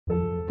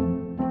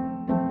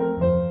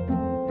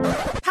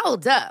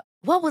Hold up.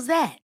 What was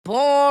that?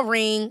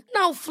 Boring.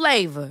 No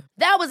flavor.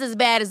 That was as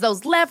bad as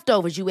those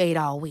leftovers you ate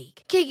all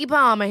week. Keke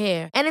Palmer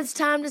here, and it's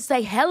time to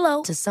say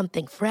hello to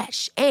something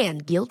fresh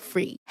and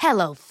guilt-free.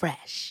 Hello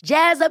Fresh.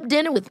 Jazz up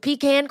dinner with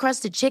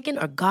pecan-crusted chicken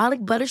or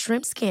garlic butter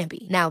shrimp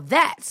scampi. Now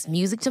that's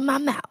music to my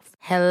mouth.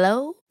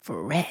 Hello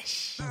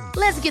Fresh.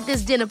 Let's get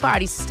this dinner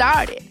party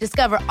started.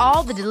 Discover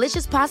all the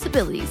delicious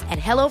possibilities at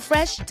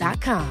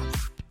hellofresh.com.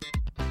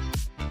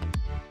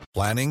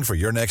 Planning for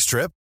your next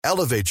trip?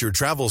 Elevate your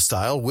travel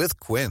style with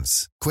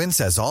Quince. Quince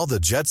has all the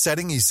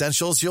jet-setting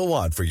essentials you'll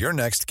want for your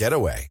next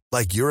getaway,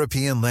 like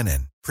European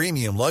linen,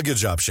 premium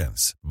luggage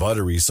options,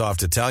 buttery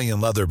soft Italian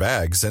leather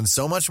bags, and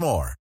so much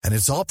more. And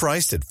it's all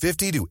priced at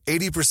 50 to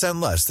 80%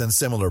 less than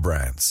similar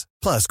brands.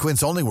 Plus,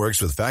 Quince only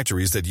works with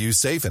factories that use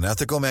safe and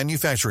ethical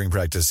manufacturing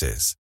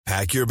practices.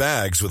 Pack your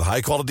bags with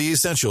high-quality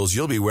essentials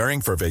you'll be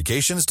wearing for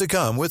vacations to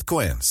come with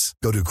Quince.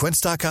 Go to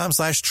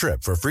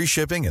quince.com/trip for free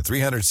shipping and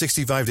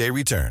 365-day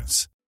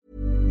returns.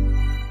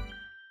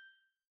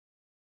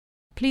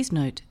 Please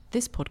note,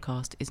 this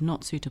podcast is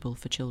not suitable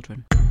for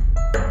children.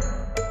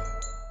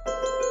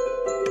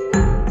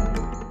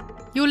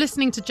 You're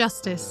listening to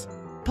Justice,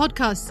 a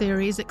podcast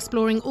series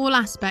exploring all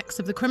aspects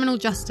of the criminal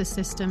justice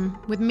system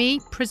with me,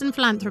 prison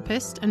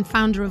philanthropist and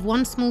founder of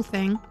One Small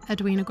Thing,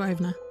 Edwina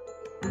Grosvenor.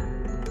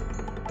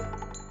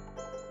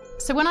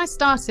 So when I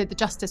started the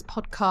Justice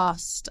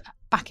podcast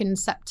back in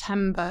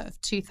September of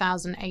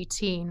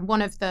 2018,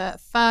 one of the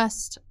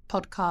first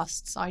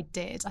podcasts I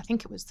did, I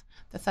think it was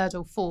the third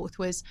or fourth,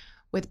 was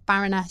with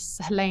Baroness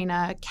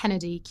Helena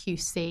Kennedy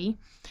QC,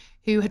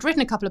 who had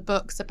written a couple of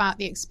books about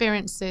the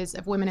experiences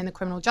of women in the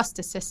criminal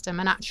justice system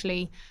and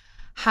actually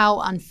how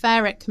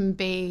unfair it can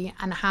be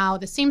and how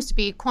there seems to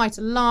be quite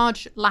a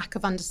large lack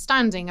of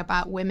understanding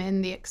about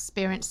women, the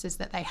experiences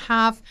that they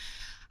have,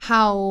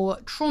 how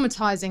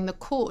traumatizing the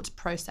court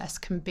process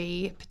can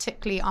be,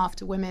 particularly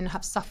after women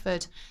have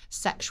suffered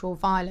sexual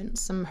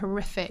violence, some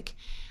horrific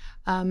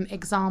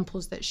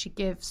examples that she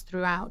gives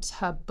throughout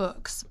her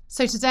books.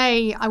 So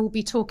today I will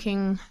be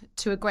talking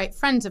to a great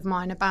friend of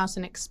mine about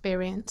an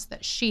experience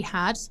that she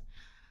had,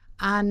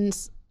 and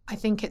I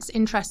think it's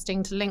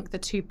interesting to link the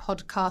two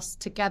podcasts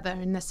together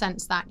in the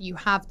sense that you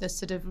have the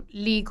sort of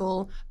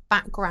legal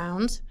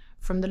background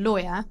from the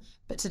lawyer,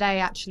 but today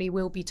actually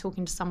we'll be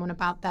talking to someone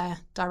about their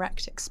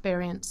direct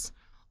experience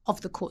of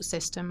the court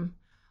system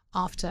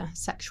after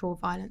sexual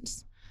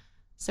violence.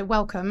 So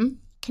welcome.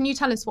 Can you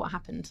tell us what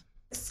happened?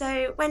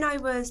 So when I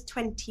was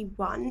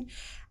 21,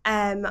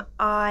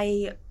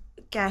 I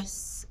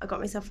guess I got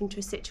myself into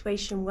a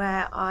situation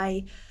where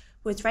I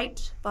was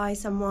raped by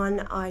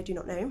someone I do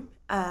not know.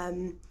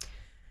 It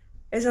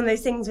was one of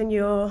those things when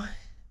you're,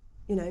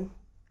 when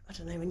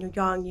you're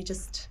young, you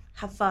just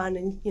have fun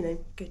and,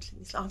 go to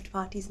these after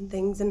parties and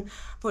things. And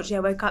unfortunately,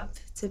 I woke up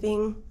to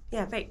being,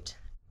 raped.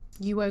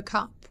 You woke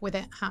up with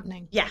it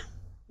happening? Yeah.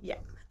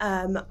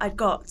 I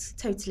got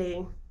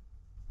totally,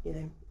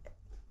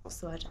 what's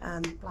the word?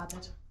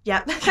 Bladdered.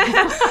 Yeah,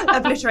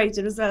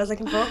 obliterated as well as I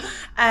can for.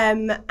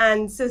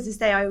 And so to this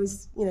day, I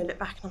always, look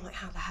back and I'm like,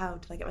 how the hell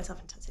did I get myself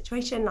into that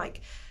situation?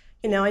 Like,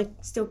 I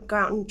still go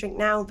out and drink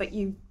now, but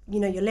you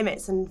know your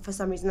limits. And for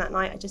some reason that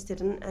night I just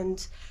didn't,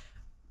 and,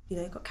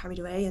 got carried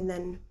away. And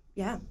then,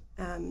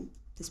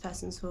 this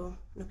person saw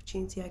an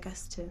opportunity, I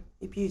guess, to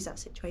abuse that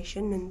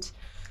situation. And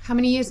how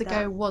many years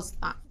ago was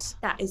that?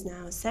 That is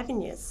now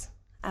 7 years.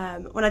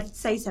 When I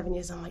say 7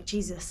 years, I'm like,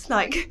 Jesus,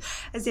 like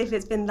as if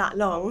it's been that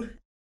long.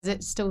 Does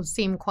it still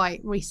seem quite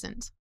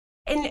recent?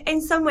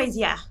 In some ways,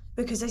 yeah,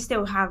 because I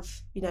still have,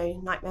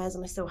 nightmares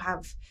and I still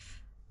have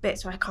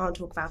bits where I can't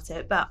talk about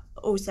it. But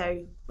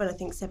also when I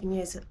think 7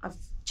 years, I've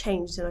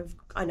changed and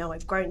I know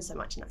I've grown so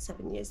much in that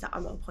 7 years that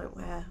I'm at a point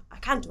where I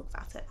can talk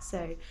about it.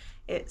 So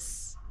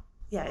it's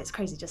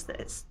crazy just that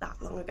it's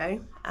that long ago.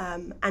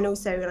 And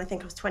also when I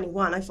think I was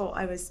 21, I thought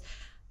I was,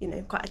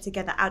 quite a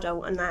together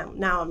adult. And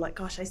now I'm like,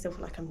 gosh, I still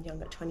feel like I'm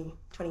young at 20,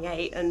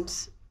 28. And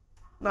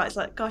it's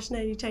like, gosh, no,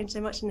 you changed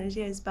so much in those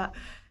years. But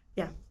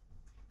yeah.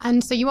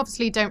 And so you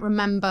obviously don't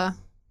remember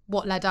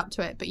what led up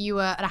to it, but you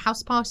were at a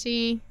house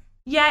party?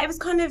 Yeah, it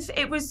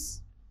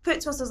was put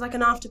to us as like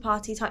an after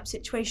party type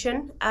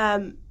situation.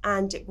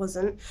 And it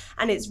wasn't.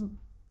 And it's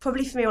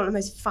probably for me one of the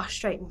most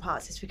frustrating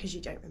parts is because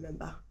you don't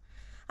remember.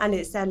 And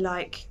it's then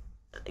like,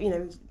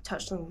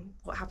 touched on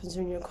what happens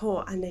when you're in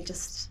court and they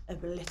just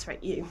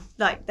obliterate you.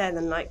 Like then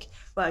and like,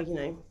 well,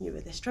 you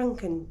were this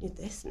drunk and you're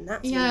this and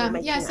that.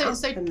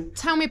 So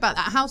tell me about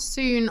that. How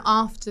soon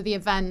after the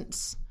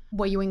event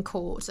were you in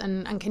court?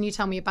 And can you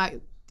tell me about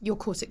your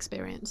court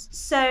experience?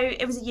 So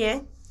it was a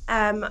year,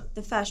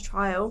 the first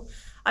trial.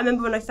 I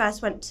remember when I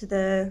first went to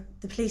the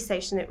police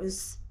station, it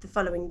was the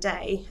following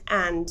day.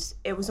 And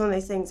it was one of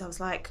those things I was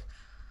like,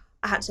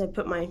 I had to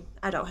put my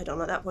adult head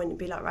on at that point and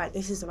be like, right,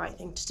 this is the right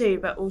thing to do.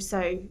 But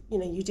also,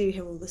 you do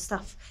hear all the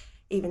stuff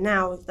even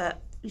now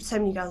that so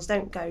many girls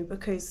don't go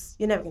because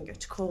you're never going to go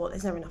to court.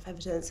 There's never enough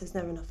evidence. There's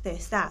never enough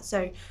this, that.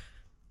 So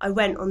I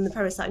went on the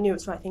premise that I knew it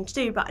was the right thing to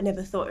do, but I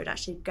never thought it would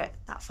actually get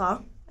that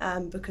far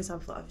because I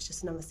thought I was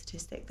just another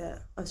statistic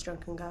that I was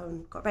drunk and go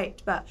and got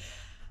raped. But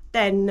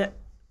then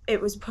it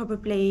was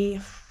probably,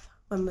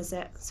 when was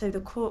it? So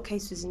the court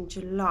case was in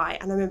July,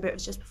 and I remember it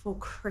was just before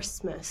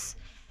Christmas.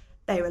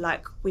 They were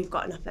like, we've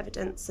got enough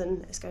evidence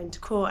and it's going to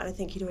court. And I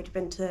think he'd already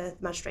been to the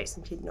magistrates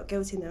and pleaded not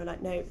guilty, and they were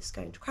like, no, it's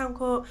going to Crown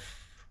Court.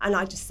 And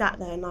I just sat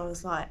there and I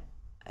was like,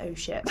 oh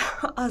shit.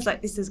 I was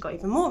like, this has got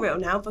even more real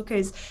now,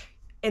 because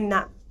in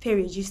that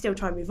period you still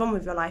try and move on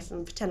with your life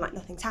and pretend like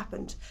nothing's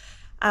happened.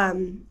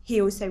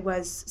 He also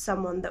was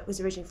someone that was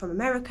originally from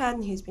America,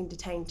 and he was being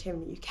detained here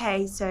in the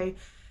UK. So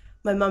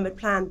my mum had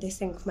planned this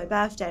thing for my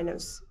birthday, and it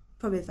was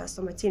probably the first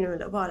time I'd seen him in a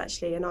little while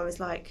actually, and I was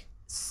like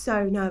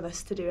so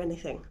nervous to do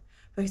anything,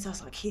 because I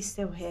was like, he's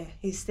still here,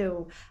 he's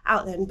still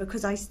out there. And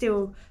because I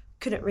still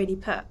couldn't really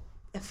put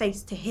a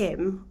face to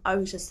him, I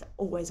was just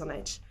always on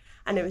edge.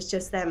 And it was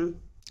just them.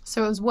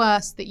 So it was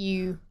worse that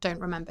you don't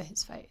remember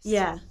his face?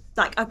 Yeah,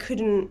 like I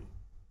can't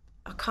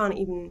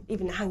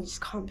even how you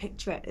just can't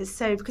picture it. It's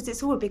so, because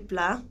it's all a big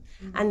blur.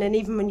 And then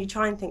even when you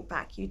try and think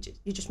back, you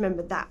just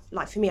remember that.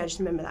 Like for me, I just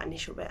remember that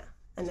initial bit,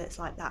 and it's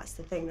like that's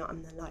the thing that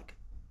I'm then like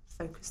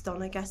focused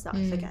on, I guess, that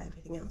I forget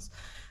everything else.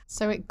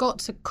 So it got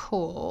to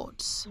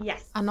court.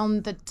 Yes. And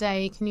on the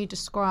day, can you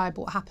describe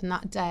what happened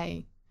that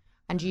day,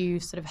 and you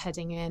sort of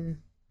heading in,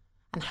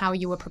 and how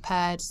you were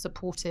prepared,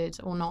 supported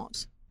or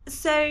not?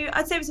 So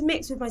I'd say it was a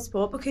mix with my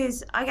support,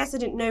 because I guess I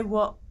didn't know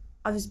what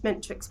I was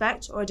meant to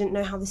expect, or I didn't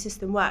know how the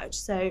system worked.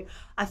 So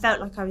I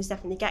felt like I was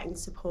definitely getting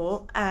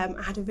support. I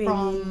had a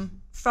really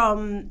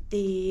from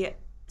the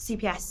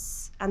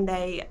CPS and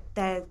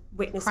their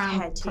witness Crown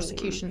care team.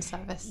 Prosecution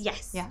Service.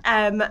 Yes. Yeah.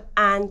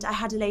 And I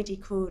had a lady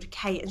called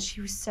Kate, and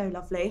she was so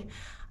lovely.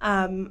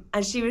 And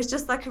she was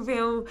just like she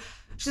was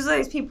one of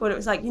those people, and it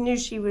was like, you knew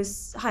she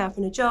was high up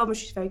in a job and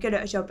she was very good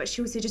at her job, but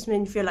she also just made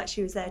me feel like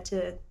she was there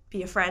to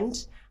be a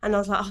friend. And I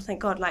was like, oh, thank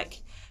God.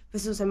 Like,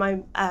 because also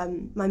my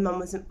mum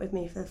wasn't with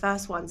me for the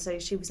first one, so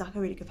she was like a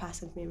really good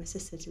person for me and my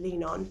sister to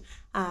lean on.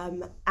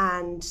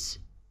 And,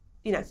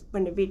 you know,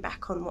 when I read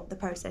back on what the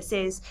process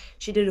is,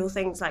 she did all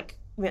things like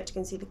we had to go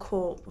and see the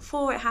court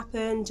before it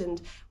happened,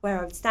 and where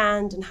I would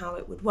stand and how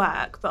it would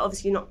work. But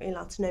obviously you're not really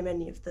allowed to know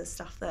any of the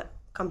stuff that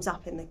comes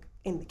up in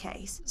the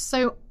case.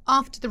 So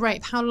after the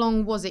rape, how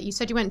long was it? You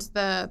said you went to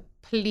the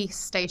police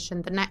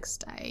station the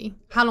next day.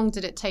 How long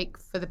did it take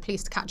for the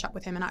police to catch up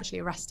with him and actually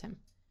arrest him?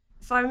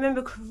 If I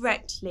remember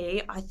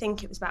correctly, I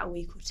think it was about a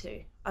week or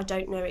two. I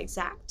don't know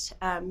exact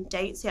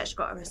dates. He actually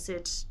got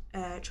arrested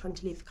trying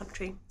to leave the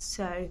country.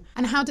 So.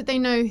 And how did they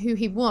know who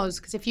he was?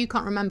 Because if you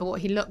can't remember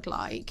what he looked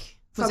like...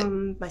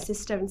 From my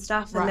sister and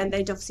stuff. Right. And then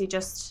they'd obviously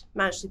just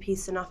managed to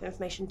piece enough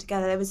information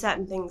together. There were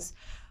certain things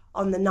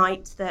on the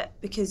night that,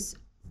 because,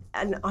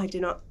 and I do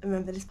not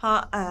remember this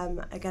part,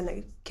 again,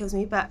 it kills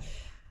me, but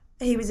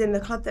he was in the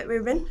club that we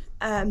were in.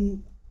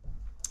 And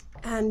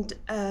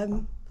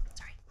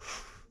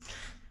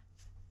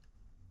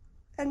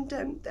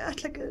they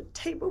had like a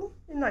table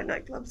in like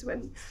nightclubs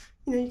when,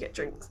 you know, you get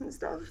drinks and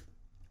stuff.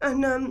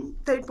 And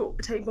they bought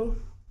a table.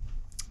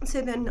 So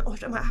then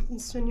often what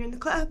happens when you're in the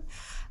club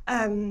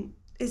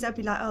is they'd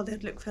be like, oh,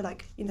 they'd look for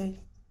like, you know,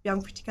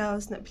 young pretty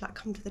girls, and they'd be like,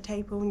 come to the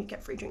table and you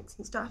get free drinks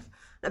and stuff.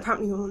 And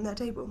apparently you're on their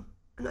table.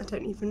 And I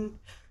don't even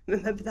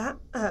remember that.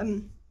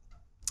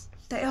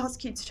 They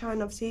ask you to try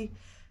and obviously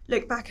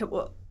look back at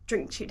what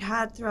drinks you'd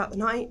had throughout the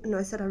night. And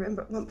I said I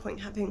remember at one point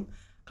having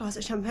glass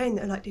of champagne.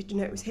 They're like, did you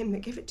know it was him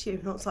that gave it to you?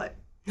 And I was like,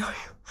 no.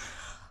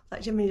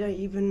 Like,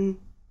 generally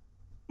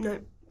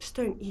just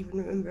don't even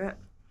remember it.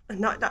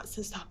 And that's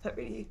the stuff that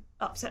really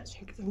upsets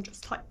me, because I'm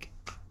just like,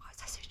 why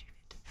was I so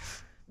stupid?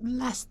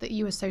 Less that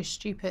you were so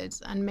stupid,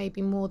 and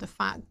maybe more the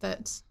fact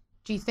that,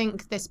 do you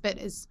think this bit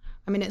is,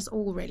 I mean, it's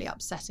all really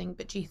upsetting,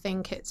 but do you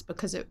think it's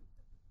because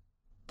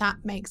that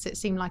makes it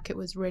seem like it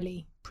was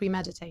really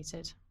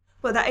premeditated?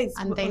 Well, that is.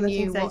 And they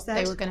knew what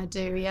they were going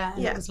to do,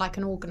 and it was like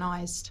an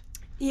organised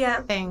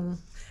thing.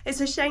 It's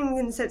a shame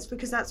in the sense,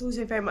 because that's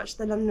also very much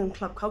the London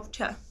club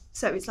culture.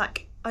 So it's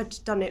like, I'd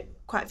done it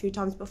quite a few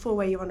times before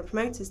where you're on a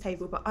promoter's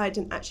table, but I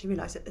didn't actually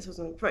realise that this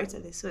wasn't a promoter.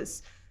 This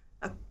was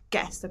a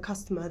guest, a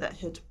customer that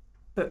had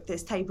booked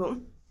this table.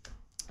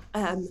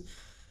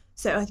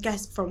 So I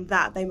guess from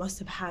that, they must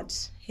have had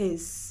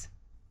his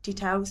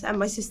details. And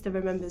my sister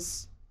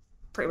remembers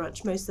pretty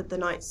much most of the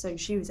night, so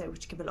she was able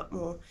to give a lot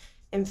more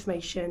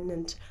information.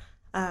 And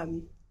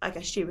I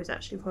guess she was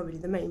actually probably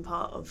the main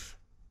part of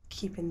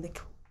keeping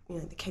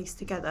the case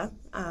together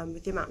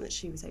with the amount that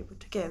she was able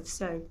to give.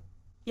 So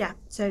yeah,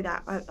 so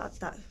that I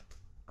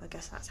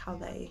guess that's how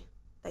they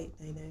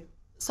know.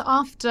 So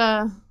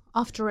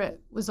after it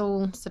was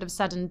all sort of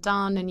said and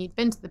done, and you'd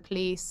been to the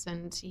police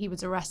and he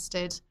was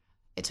arrested,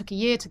 it took a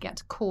year to get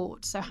to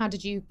court. So how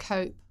did you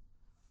cope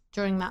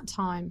during that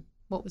time?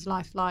 What was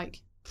life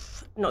like?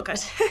 Not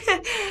good.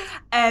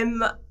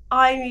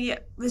 I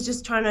was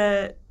just trying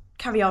to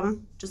carry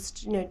on,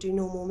 just, you know, do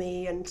normal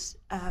me, and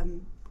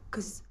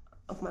because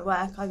of my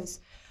work, I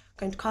was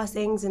going to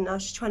castings and I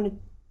was just trying to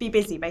be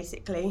busy,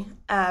 basically.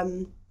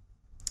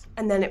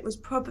 And then it was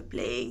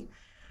probably,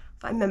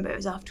 if I remember, it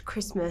was after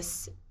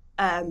Christmas,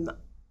 the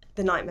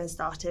nightmares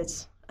started,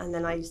 and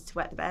then I used to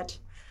wet the bed,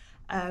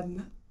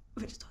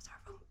 which was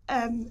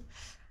terrible.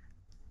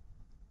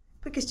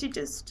 because she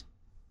just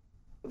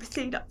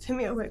obviously, like, for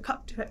me, I woke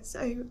up to it, so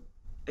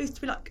I used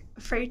to be like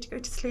afraid to go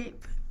to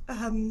sleep,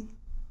 and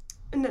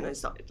then I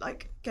started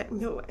like getting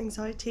real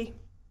anxiety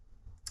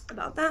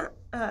about that,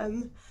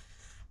 and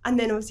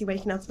then obviously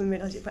waking up and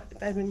realising you're back to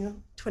bed when you're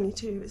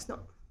 22 is not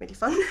really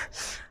fun.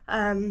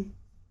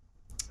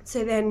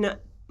 So then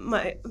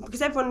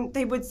because everyone,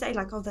 they would say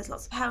like, oh, there's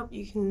lots of help,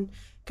 you can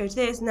go to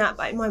this and that,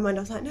 but in my mind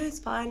I was like, no, it's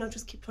fine, I'll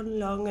just keep plodding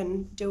along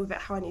and deal with it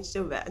how I need to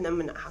deal with it. And then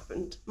when it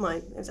happened,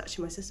 it was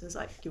actually my sister was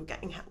like, you're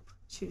getting help.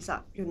 She was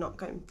like, you're not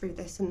going through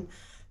this and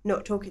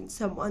not talking to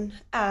someone.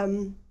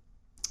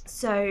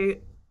 So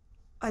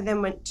I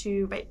then went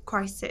to rape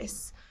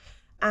crisis,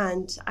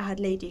 and I had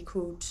a lady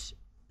called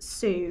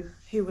Sue,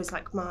 who was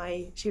like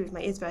she was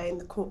my ISVA in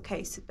the court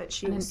case, but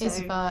she was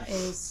ISVA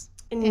is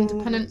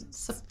independent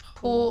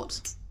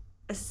support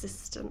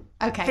assistant.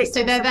 Okay,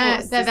 so they're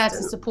there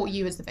to support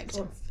you as the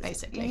victim,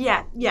 basically.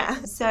 Yeah.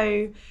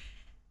 So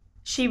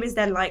she was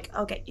then like,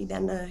 I'll get you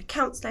then a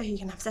counsellor who you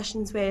can have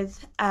sessions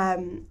with,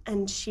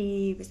 and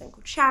she was then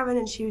called Sharon,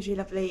 and she was really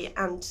lovely,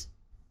 and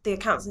the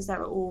counsellors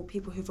there are all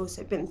people who've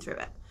also been through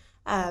it,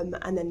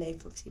 and then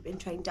they've obviously been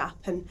trained up,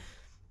 and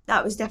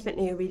that was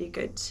definitely a really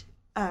good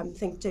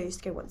thing to do, is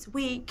to go once a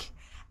week.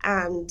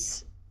 And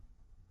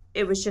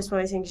it was just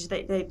one of those things,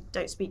 they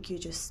don't speak, you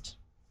just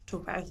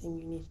talk about everything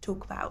you need to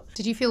talk about.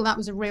 Did you feel that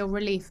was a real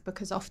relief?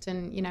 Because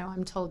often,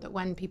 I'm told that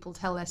when people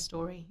tell their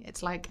story,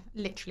 it's like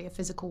literally a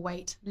physical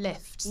weight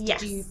lifts.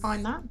 Yes. Did you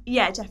find that?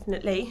 Yeah,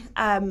 definitely.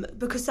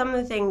 Because some of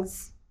the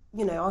things,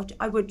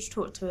 I would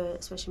talk to,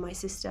 especially my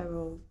sister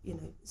or,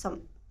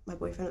 my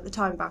boyfriend at the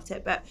time about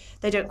it, but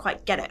they don't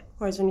quite get it.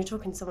 Whereas when you're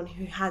talking to someone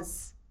who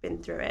has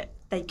been through it,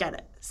 they get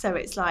it. So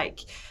it's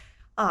like,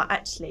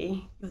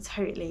 actually, you're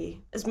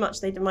totally, as much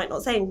they might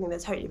not say anything, they're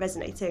totally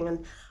resonating.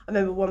 And I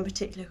remember one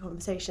particular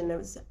conversation, there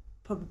was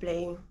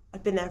probably,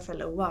 I'd been there for a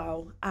little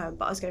while,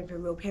 but I was going through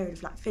a real period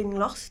of like feeling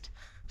lost.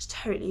 I was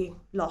totally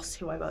lost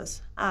who I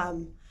was,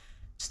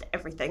 just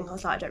everything. I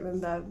was like, I don't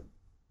remember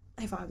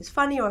if I was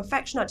funny or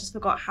affectionate, I just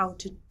forgot how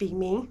to be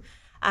me.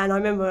 And I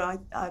remember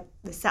I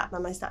was sat there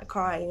and I started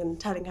crying and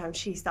telling her, and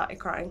she started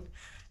crying.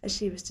 And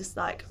she was just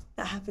like,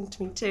 that happened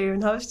to me too.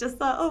 And I was just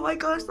like, oh my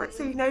gosh, like,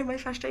 so my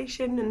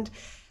frustration. And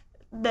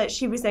that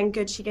she was then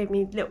good. She gave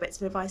me little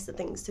bits of advice and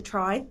things to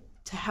try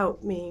to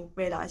help me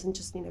realise and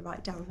just,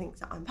 write down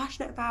things that I'm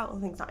passionate about or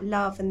things that I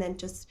love, and then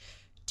just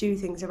do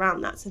things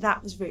around that. So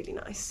that was really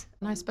nice.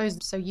 And I suppose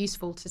it's so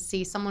useful to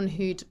see someone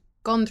who'd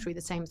gone through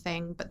the same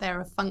thing, but they're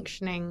a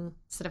functioning,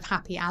 sort of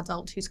happy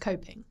adult who's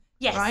coping.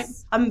 Yes, right?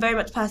 I'm very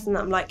much a person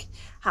that I'm like,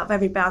 out of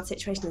every bad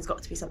situation, there's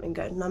got to be something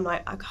good. And I'm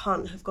like, I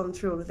can't have gone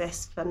through all of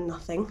this for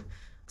nothing.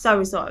 Because I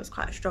always thought I was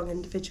quite a strong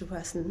individual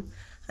person.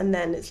 And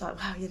then it's like,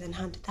 wow, you then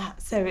handed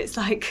that. So it's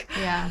like,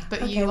 yeah,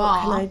 but okay, you what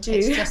are, can I do?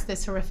 It's just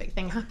this horrific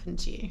thing happened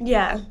to you.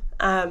 Yeah.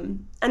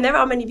 And there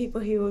are many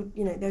people who,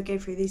 they'll go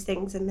through these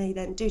things and they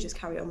then do just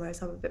carry on,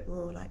 whereas I'm a bit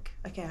more like,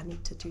 okay, I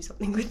need to do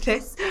something with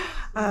this.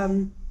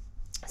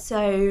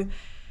 So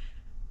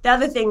the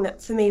other thing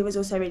that for me was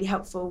also really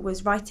helpful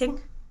was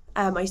writing.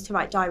 I used to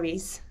write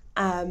diaries,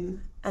 and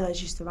I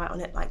used to write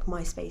on it like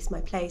my space, my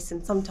place.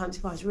 And sometimes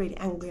if I was really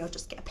angry, I'd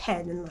just get a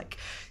pen and like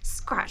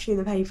scratch through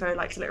the paper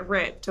like till it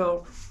ripped.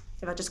 Or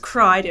if I just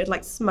cried, it would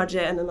like smudge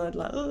it, and then I'd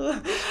like,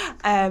 ugh.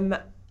 And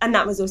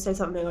that was also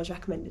something I was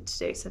recommended to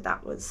do. So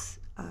that was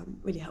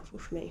really helpful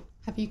for me.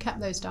 Have you kept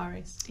those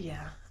diaries?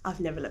 Yeah, I've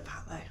never looked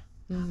back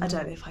though. I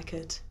don't know if I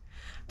could,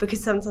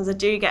 because sometimes I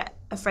do get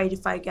afraid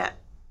if I get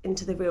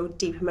into the real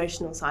deep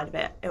emotional side of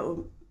it,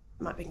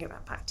 might bring it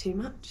back too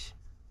much.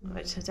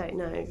 Which I don't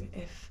know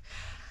if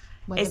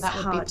whether it's that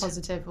would hard. Be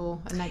positive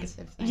or a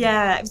negative thing.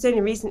 Yeah, it was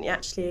only recently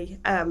actually,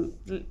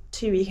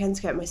 2 weekends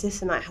ago, my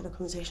sister and I had a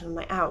conversation on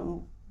night out,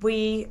 and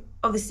we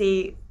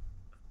obviously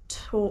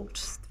talked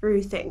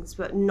through things,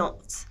 but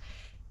not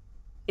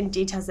in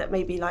details that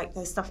maybe like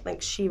there's stuff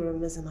like she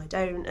remembers and I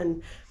don't.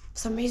 And for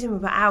some reason we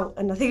were out,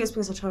 and I think it's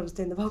because I told her I was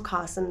doing the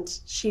podcast, and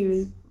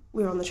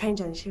we were on the train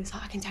journey. She was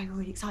like, I can tell you're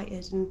really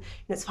excited, and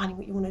it's finding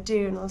what you want to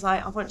do. And I was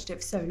like, I've wanted to do it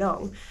for so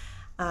long.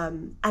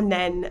 And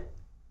then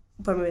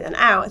when we were then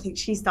out, I think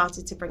she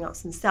started to bring up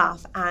some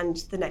stuff, and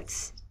the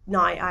next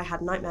night I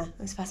had a nightmare.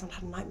 It was the first time I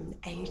had a nightmare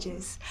in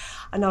ages,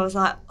 and I was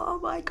like, oh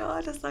my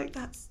God, I was like,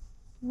 that's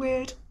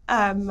weird.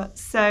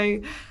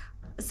 So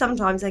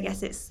sometimes I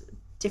guess it's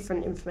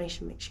different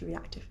information makes you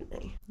react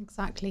differently.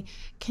 Exactly.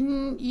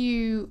 Can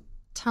you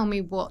tell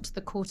me what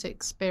the court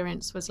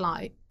experience was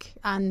like?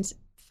 And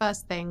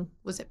first thing,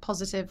 was it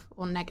positive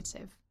or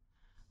negative?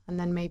 And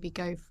then maybe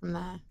go from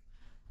there.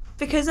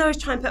 Because I was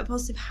trying to put a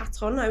positive hat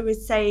on, I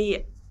would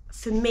say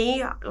for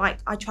me, like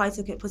I try to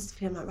look at it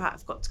positively. I'm like, right,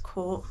 I've got to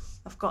court.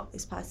 I've got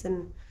this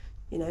person,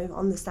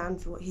 on the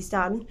stand for what he's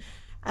done,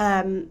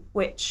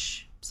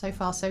 which... So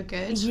far, so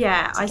good.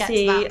 Yeah, I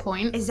see. To that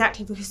point.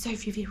 Exactly, because so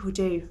few people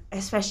do,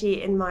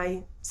 especially in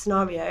my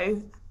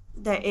scenario,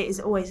 that it is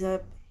always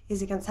a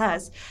his against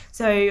hers.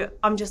 So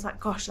I'm just like,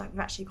 gosh, like we've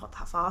actually got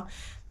that far.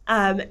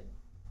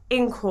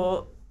 In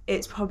court,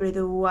 it's probably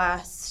the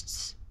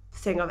worst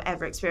thing I've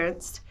ever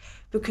experienced,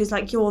 because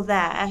like you're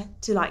there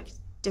to like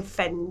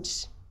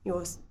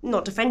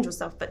not defend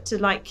yourself, but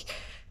to like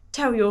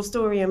tell your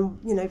story and,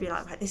 you know, be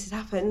like, right, this has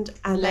happened.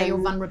 And lay your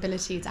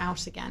vulnerabilities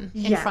out again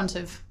in front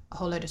of a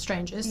whole load of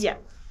strangers. Yeah.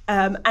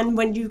 And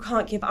when you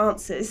can't give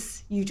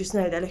answers, you just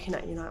know they're looking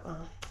at you like,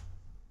 well,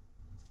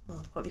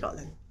 what have you got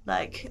then?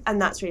 Like,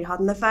 and that's really hard.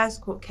 And the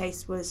first court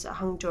case was a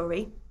hung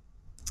jury.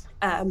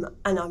 And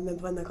I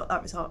remember when they got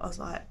that result, I was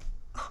like...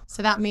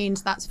 So that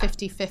means that's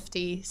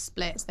 50-50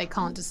 split. They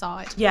can't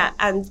decide. Yeah,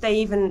 and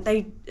they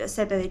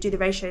said that they do the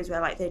ratios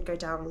where like they'd go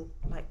down,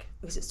 like,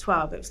 because it's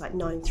 12, it was like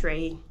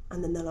 9-3,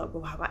 and then they're like,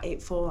 well, how about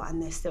 8-4?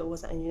 And there still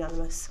wasn't a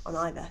unanimous on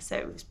either. So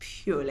it was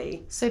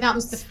purely... So that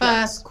was the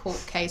first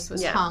court case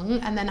was hung,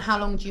 and then how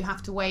long do you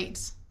have to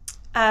wait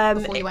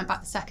before you went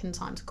back the second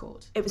time to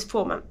court? It was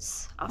 4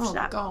 months after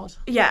that. Oh, God.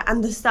 Yeah,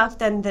 and the stuff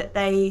then that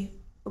they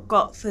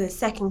got for the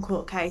second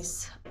court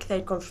case,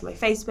 they'd gone through my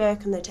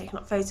Facebook and they'd taken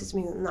up photos of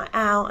me on the night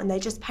out, and they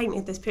just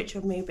painted this picture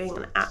of me being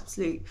an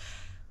absolute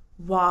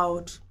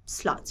wild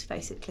slut,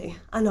 basically.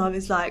 And I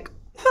was like,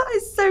 that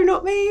is so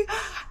not me.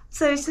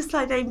 So it's just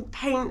like they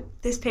paint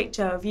this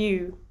picture of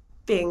you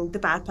being the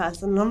bad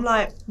person, and I'm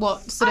like,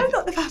 what, sort I'm of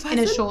not the bad person.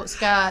 In a short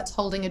skirt,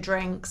 holding a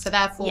drink, so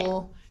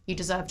therefore you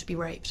deserve to be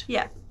raped.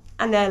 Yeah.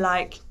 And they're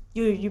like,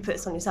 you put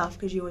this on yourself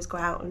because you always go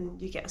out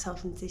and you get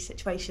yourself into these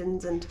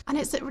situations. And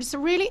it's a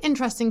really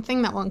interesting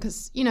thing, that one,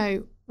 because, you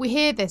know, we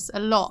hear this a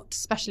lot,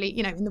 especially,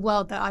 you know, in the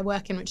world that I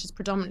work in, which is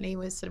predominantly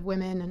with sort of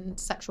women and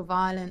sexual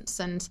violence.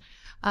 And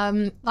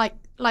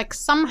like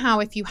somehow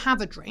if you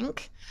have a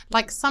drink,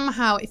 like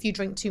somehow if you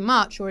drink too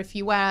much or if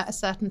you wear a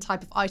certain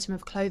type of item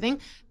of clothing,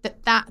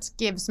 that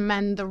gives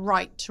men the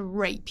right to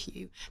rape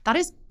you. That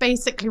is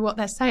basically what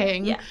they're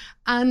saying. Yeah.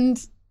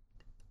 And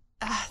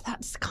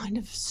that's kind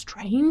of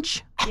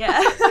strange. Yeah.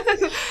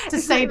 To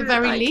say the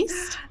very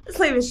least. It's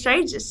not even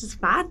strange, it's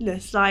just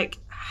madness. Like,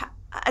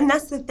 and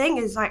that's the thing,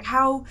 is like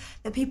how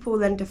the people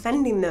then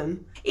defending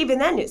them, even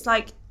then it's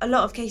like a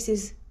lot of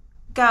cases,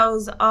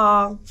 girls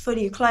are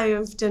fully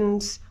clothed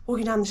and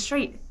walking down the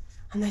street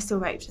and they're still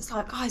raped. It's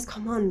like, guys,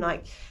 come on,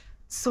 like,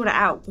 sort it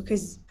out,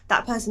 because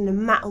that person, no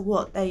matter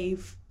what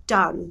they've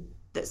done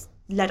that's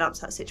led up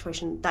to that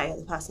situation, they are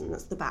the person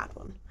that's the bad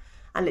one.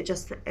 And it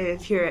just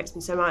infuriates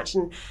me so much.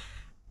 And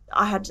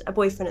I had a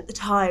boyfriend at the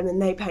time,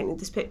 and they painted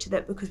this picture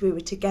that because we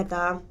were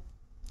together,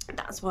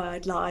 that's why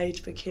I'd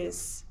lied,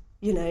 because,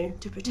 you know,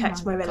 to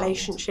protect my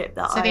relationship,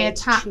 that I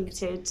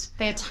cheated.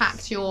 They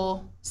attacked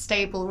your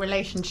stable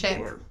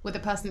relationship with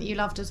the person that you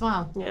loved as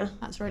well. Yeah.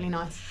 That's really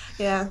nice.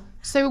 Yeah.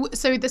 So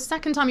the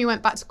second time you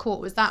went back to court,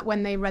 was that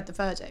when they read the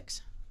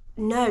verdict?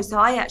 No, so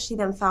I actually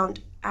then found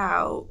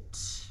out,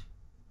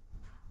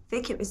 I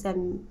think it was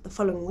then the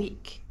following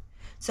week.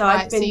 So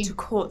I'd been to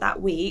court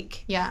that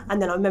week. Yeah.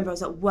 And then I remember I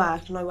was at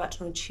work and I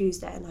worked on a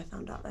Tuesday and I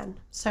found out then.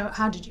 So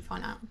how did you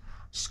find out?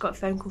 Just got a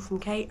phone call from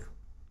Kate.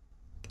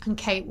 And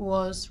Kate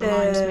was,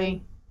 remind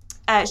me?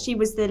 She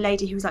was the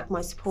lady who was like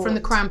my support. From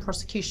the Crown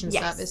Prosecution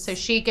Service. So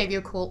she gave you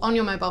a call on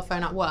your mobile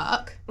phone at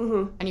work,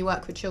 and you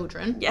work with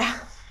children. Yeah.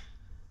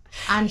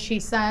 And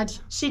she said?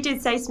 She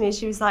did say to me,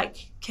 she was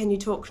like, can you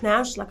talk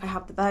now? She's like, I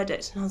have the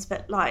verdict. And I was a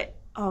bit like,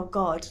 oh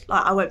God,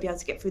 like I won't be able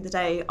to get through the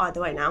day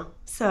either way now.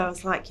 So I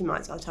was like, you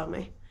might as well tell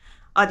me.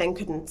 I then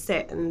couldn't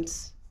sit and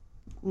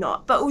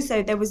not. But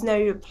also there was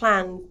no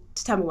plan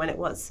to tell me when it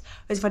was.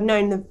 Because if I'd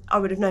known, I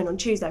would have known on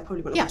Tuesday, I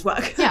probably wouldn't have gone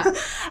to work.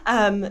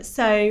 Yeah.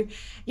 So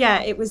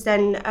yeah, it was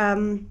then.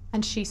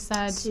 And she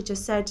said? She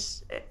just said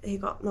he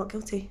got not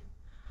guilty.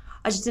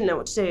 I just didn't know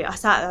what to do. I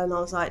sat there and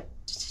I was like,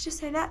 did she just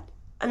say that?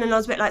 And then I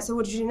was a bit like, so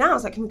what did you do now? I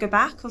was like, can we go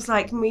back? I was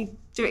like, can we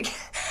do it?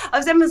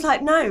 Emma was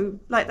like, no,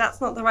 like that's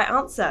not the right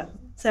answer.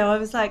 So I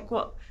was like,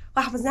 what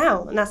happens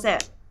now? And that's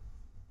it.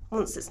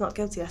 Once it's not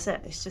guilty, that's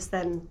it. It's just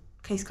then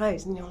case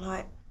closed. And you're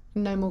like,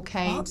 no more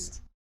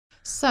Kate.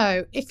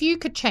 So if you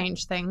could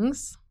change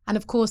things, and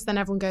of course then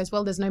everyone goes,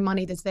 well, there's no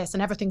money, there's this,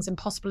 and everything's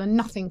impossible and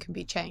nothing can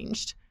be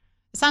changed.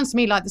 It sounds to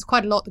me like there's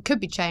quite a lot that could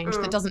be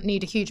changed that doesn't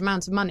need a huge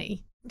amount of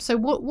money. So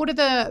what are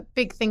the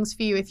big things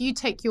for you? If you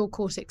take your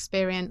court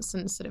experience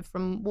and sort of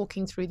from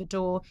walking through the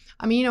door,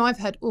 I mean, you know, I've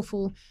heard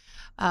awful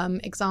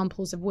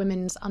examples of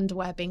women's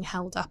underwear being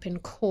held up in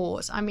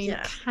court. I mean,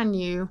 Can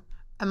you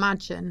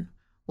imagine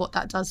what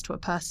that does to a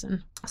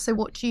person? So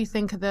what do you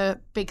think are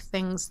the big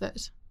things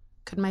that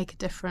could make a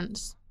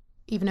difference,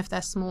 even if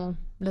they're small,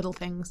 little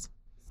things?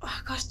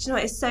 Oh gosh, do you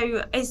know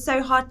what? It's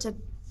so hard to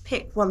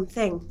pick one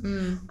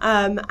thing.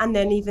 And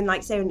then even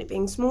like say when it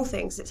being small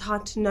things, it's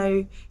hard to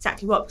know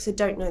exactly what, because I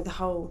don't know the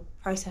whole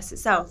process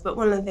itself. But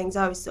one of the things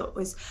I always thought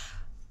was,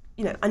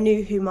 you know, I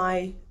knew who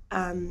my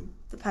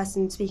the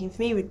person speaking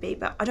for me would be,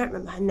 but I don't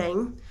remember her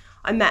name.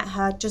 I met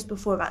her just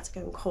before about to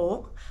go in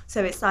court.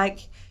 So it's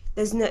like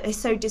it's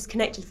so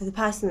disconnected for the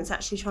person that's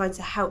actually trying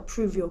to help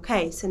prove your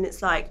case. And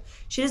it's like,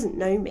 she doesn't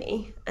know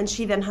me, and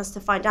she then has to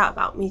find out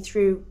about me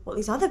through what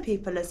these other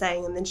people are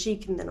saying, and then she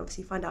can then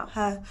obviously find out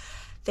her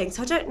thing.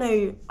 So I don't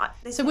know.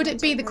 So would it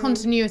be the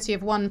continuity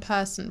of one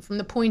person from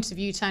the point of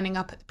you turning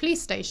up at the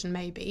police station,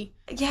 maybe?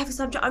 Yeah, because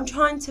I'm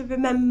trying to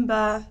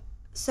remember.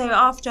 So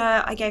after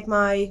I gave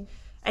my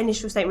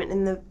initial statement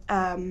in the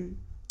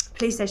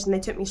police station, they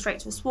took me straight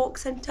to a SWARC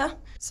centre.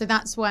 So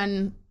that's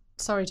when,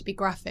 sorry to be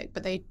graphic,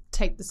 but they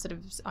take the sort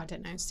of, I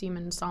don't know,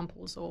 semen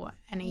samples or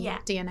any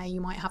DNA you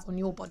might have on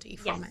your body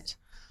from it.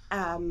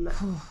 And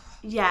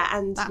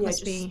that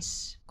must be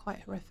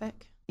quite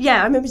horrific.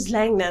 Yeah, I remember just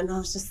laying there and I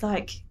was just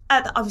like,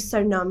 I was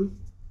so numb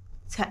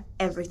to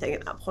everything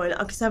at that point,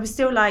 because I was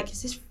still like,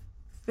 has this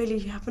really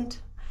happened?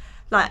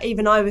 Like,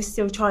 even I was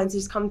still trying to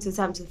just come to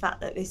terms with the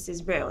fact that this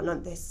is real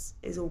and this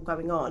is all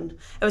going on.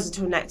 It wasn't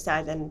until the next day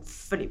I then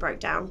fully broke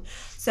down.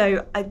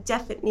 So I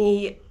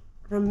definitely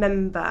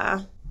remember,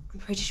 I'm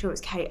pretty sure it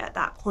was Kate at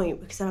that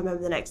point, because I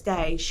remember the next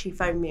day she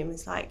phoned me and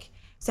was like,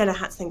 said I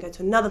had to then go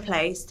to another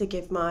place to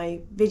give my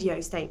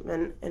video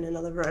statement in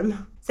another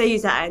room. So they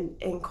used that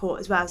in court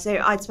as well. So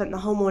I'd spent the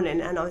whole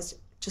morning and I was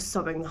just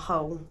sobbing the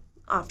whole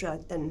after I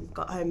then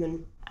got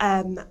home.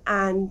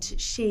 And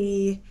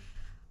she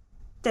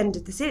then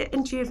did this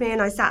interview with me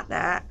and I sat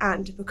there,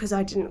 and because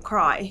I didn't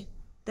cry,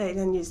 they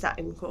then used that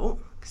in court.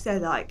 Because they're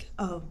like,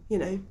 oh, you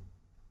know,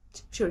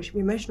 sure you should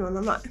be emotional. And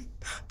I'm like,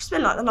 I've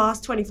spent like the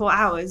last 24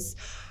 hours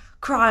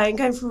crying,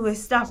 going through all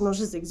this stuff, and I was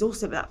just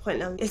exhausted at that point.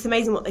 Now, it's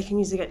amazing what they can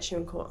use against you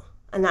in court.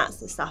 And that's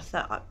the stuff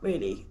that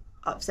really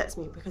upsets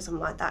me, because I'm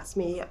like, that's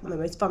me at my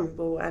most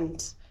vulnerable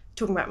and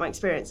talking about my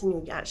experience,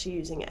 and you're actually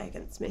using it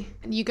against me.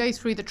 And you go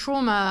through the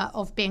trauma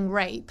of being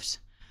raped.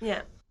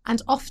 Yeah. And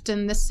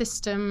often the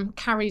system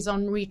carries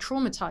on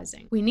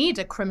re-traumatising. We need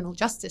a criminal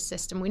justice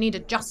system. We need a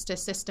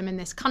justice system in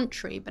this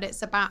country, but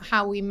it's about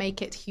how we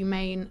make it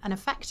humane and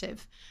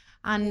effective.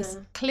 And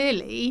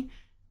clearly,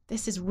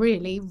 this is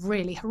really,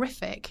 really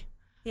horrific.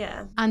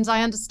 Yeah. And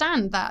I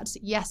understand that,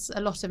 yes,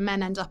 a lot of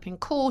men end up in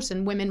court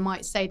and women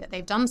might say that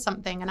they've done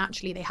something and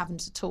actually they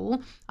haven't at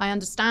all. I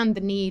understand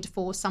the need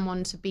for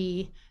someone to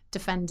be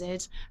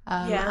defended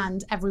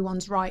and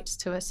everyone's right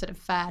to a sort of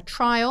fair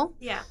trial.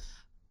 Yeah.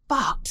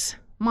 But,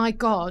 my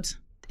God,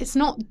 it's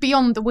not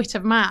beyond the wit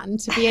of man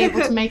to be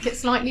able to make it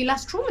slightly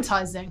less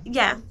traumatising.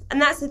 Yeah,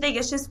 and that's the thing.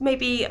 It's just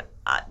maybe,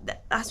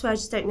 that's where I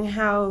just don't know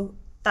how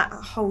that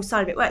whole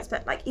side of it works.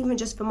 But like, even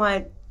just for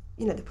my,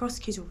 you know, the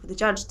prosecutor or for the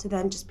judge to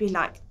then just be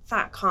like,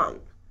 that can't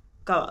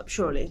go up,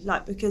 surely.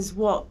 Like, because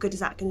what good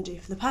is that going to do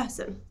for the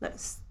person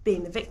that's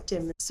being the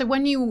victim? So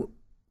when you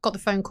got the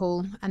phone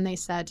call and they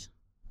said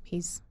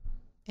he's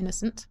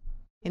innocent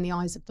in the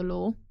eyes of the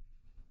law,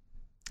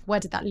 where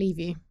did that leave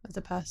you as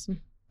a person?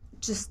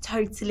 Just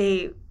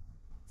totally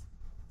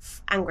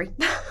angry.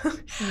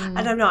 And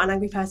I'm not an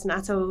angry person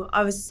at all.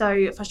 I was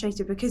so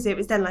frustrated because it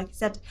was then, like I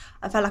said,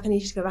 I felt like I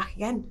needed to go back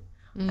again.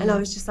 And I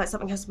was just like,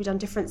 something has to be done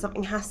different.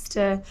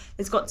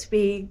 There's got to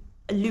be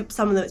a loop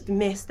somewhere that's been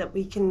missed, that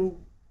we can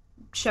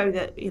show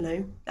that, you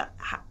know,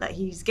 that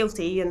he's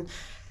guilty and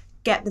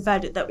get the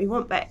verdict that we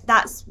want. But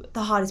that's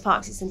the hardest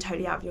part, because it's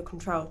totally out of your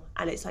control.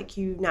 And it's like,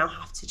 you now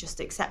have to just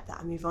accept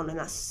that and move on. And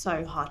that's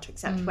so hard to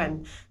accept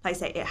when, like I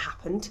say, it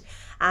happened.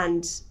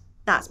 And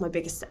that's my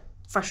biggest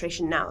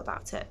frustration now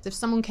about it. If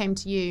someone came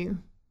to you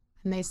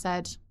and they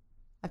said,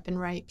 I've been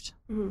raped,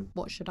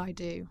 what should I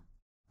do?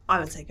 I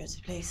would say go to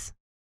the police.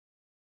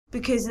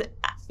 Because,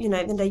 you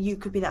know, then you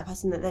could be that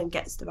person that then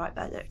gets the right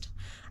verdict.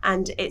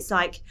 And it's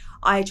like,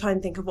 I try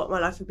and think of what my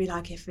life would be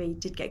like if he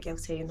did get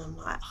guilty, and I'm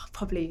like,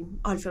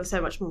 I'd feel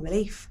so much more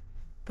relief,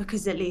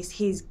 because at least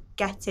he's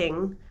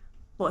getting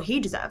what he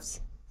deserves.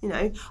 You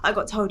know, I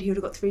got told he would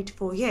have got 3 to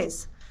 4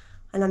 years.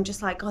 And I'm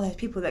just like, oh, there's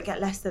people that get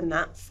less than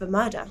that for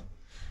murder.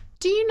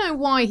 Do you know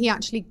why he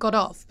actually got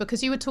off?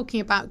 Because you were talking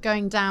about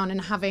going down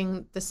and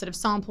having the sort of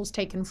samples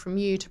taken from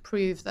you to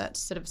prove that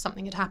sort of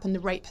something had happened,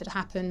 the rape had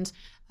happened,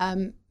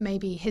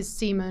 maybe his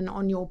semen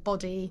on your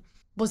body.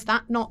 Was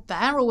that not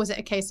there, or was it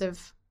a case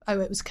of, oh,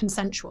 it was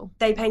consensual?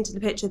 They painted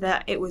the picture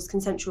that it was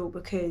consensual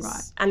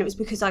because, and it was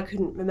because I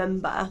couldn't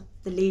remember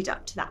the lead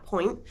up to that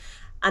point.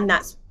 And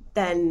that's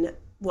then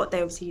what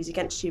they obviously use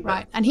against you.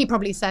 Right, and he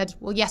probably said,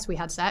 well, yes, we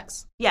had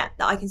sex. Yeah,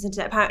 that I consented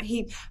to it.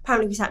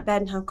 Apparently we sat in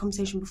bed and had a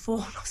conversation before,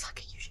 and I was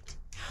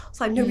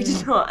like, no, we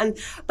did not.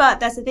 But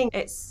that's the thing,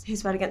 it's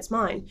his word against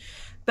mine.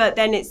 But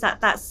then it's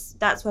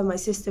that's where my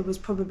sister was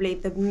probably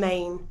the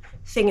main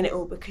thing in it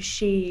all, because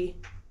she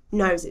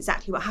knows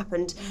exactly what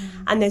happened.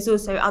 And there's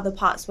also other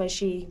parts where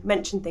she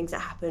mentioned things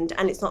that happened,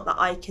 and it's not that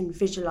I can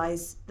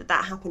visualise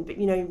that happened, but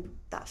you know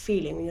that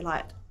feeling when you're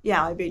like,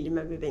 yeah, I really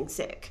remember being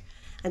sick.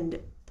 And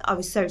I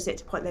was so sick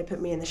to the point they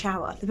put me in the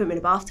shower. They put me in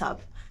a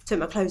bathtub, took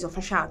my clothes off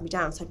and showered me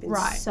down. So I'd been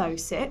so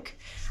sick,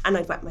 and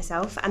I'd wet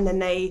myself. And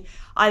then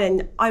I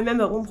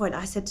remember at one point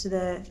I said to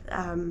the,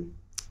 I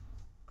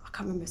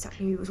can't remember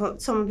exactly who it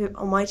was, someone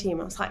on my team,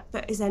 I was like,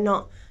 but is there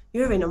not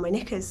urine on my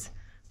knickers?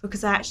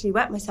 Because I actually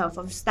wet myself.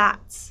 I was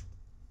that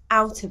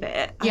out of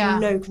it. I had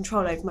no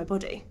control over my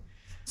body.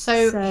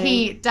 So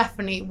he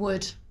definitely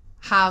would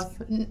have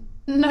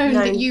known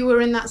that you were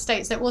in that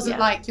state. So it wasn't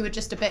like you were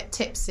just a bit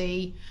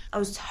tipsy. I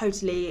was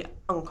totally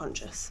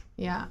unconscious.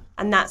 Yeah.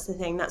 And that's the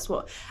thing,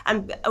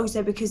 and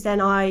also because then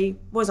I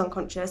was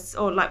unconscious,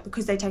 or like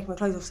because they'd taken my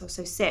clothes off, so I was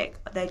so sick,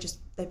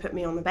 they put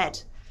me on the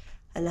bed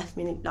and left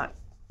me like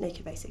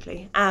naked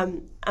basically.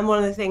 And one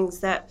of the things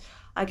that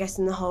I guess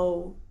in the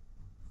whole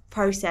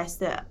process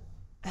that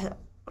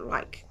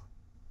like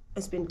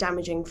has been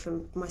damaging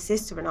for my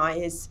sister and I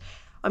is,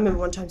 I remember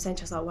one time saying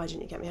to her, why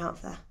didn't you get me out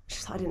of there?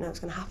 She's like, I didn't know it was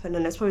going to happen.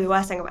 And it's probably the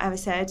worst thing I've ever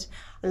said.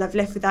 And I've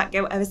lived with that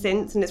guilt ever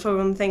since. And it's probably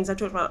one of the things I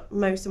talked about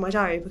most in my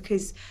diary,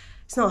 because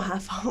it's not her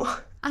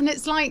fault. And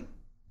it's like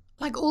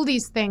all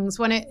these things,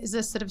 when it is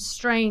a sort of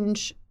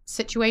strange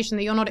situation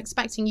that you're not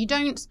expecting, you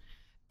don't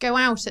go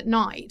out at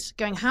night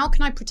going, how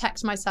can I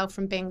protect myself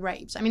from being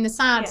raped? I mean, the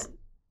sad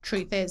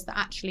truth is that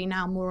actually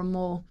now more and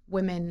more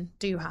women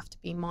do have to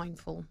be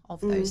mindful of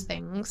those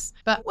things.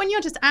 But when you're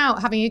just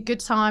out having a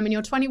good time and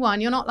you're 21,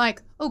 you're not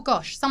like, oh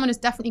gosh, someone is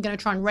definitely going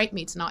to try and rape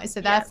me tonight,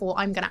 so therefore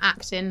I'm going to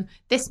act in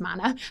this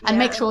manner and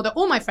make sure that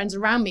all my friends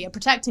around me are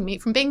protecting me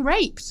from being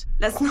raped.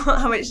 That's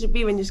not how it should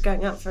be when you're just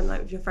going out for a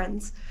night with your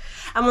friends.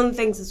 And one of the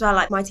things as well,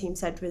 like my team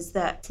said, was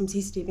that from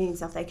CCTV and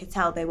stuff, they could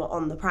tell they were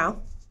on the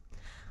prowl.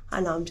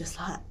 And I'm just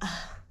like...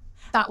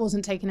 That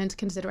wasn't taken into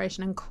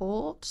consideration in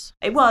court?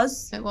 It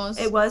was. It was?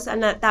 It was.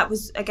 And that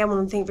was, again, one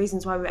of the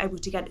reasons why we were able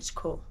to get it to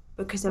court.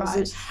 Because there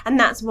was and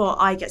that's what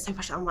I get so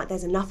frustrated. I'm like,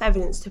 there's enough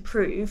evidence to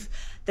prove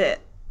that,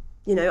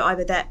 you know,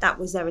 either that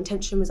was their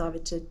intention, was either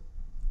to,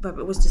 whether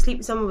it was to sleep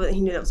with someone, but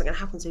he knew that wasn't going to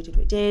happen, so he did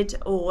what he did,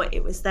 or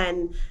it was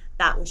then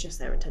that was just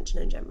their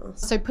intention in general.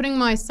 So putting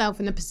myself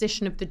in the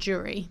position of the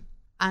jury,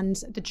 and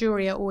the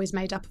jury are always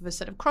made up of a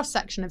sort of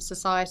cross-section of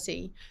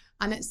society,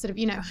 and it's sort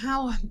of,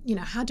 how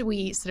do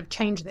we sort of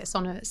change this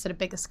on a sort of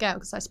bigger scale?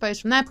 Because I suppose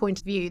from their point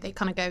of view, they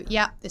kind of go,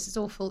 yeah, this is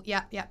awful,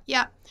 yeah.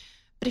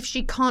 But if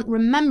she can't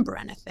remember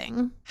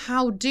anything,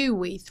 how do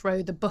we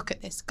throw the book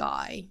at this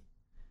guy?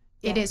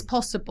 Yeah. It is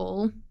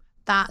possible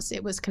that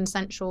it was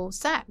consensual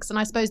sex. And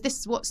I suppose this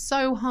is what's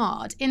so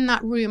hard in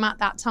that room at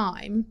that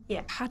time.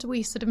 Yeah. How do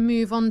we sort of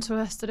move on to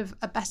a sort of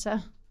a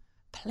better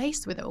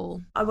place with it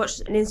all? I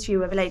watched an interview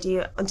with a lady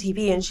on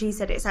TV, and she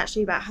said it's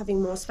actually about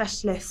having more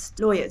specialist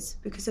lawyers,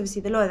 because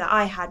obviously the lawyer that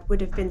I had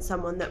would have been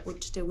someone that would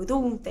deal with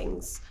all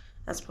things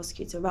as a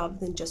prosecutor rather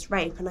than just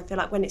rape. And I feel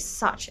like when it's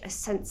such a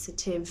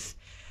sensitive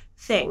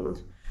thing,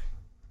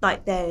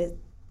 like there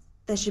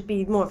should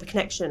be more of a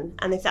connection,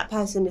 and if that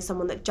person is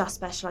someone that just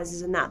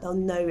specialises in that, they'll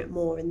know it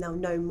more, and they'll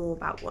know more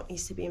about what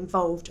needs to be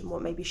involved and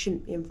what maybe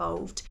shouldn't be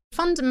involved.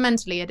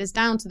 Fundamentally, it is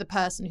down to the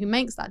person who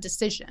makes that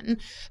decision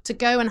to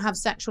go and have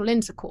sexual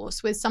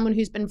intercourse with someone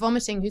who's been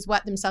vomiting, who's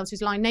wet themselves,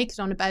 who's lying naked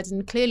on a bed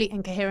and clearly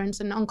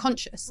incoherent and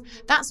unconscious.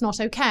 That's not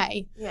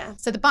okay. Yeah.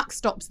 So the buck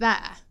stops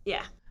there.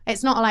 Yeah.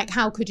 It's not like,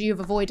 how could you have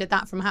avoided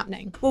that from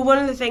happening? Well, one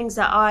of the things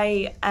that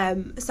I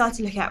started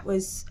to look at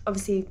was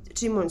obviously to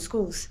do more in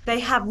schools. They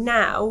have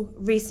now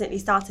recently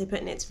started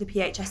putting it to the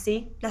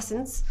PHSE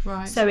lessons.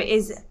 Right. So it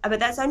is, but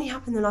that's only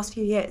happened in the last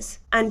few years.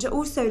 And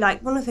also,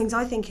 like, one of the things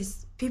I think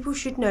is people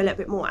should know a little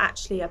bit more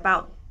actually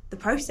about the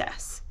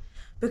process.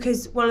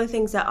 Because one of the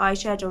things that I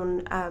shared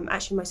on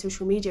actually my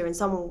social media, and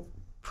someone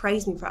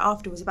praised me for it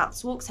after, was about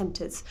the walk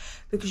centres.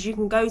 Because you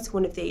can go to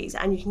one of these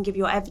and you can give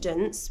your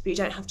evidence, but you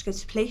don't have to go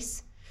to the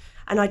police.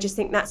 And I just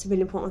think that's a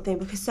really important thing,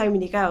 because so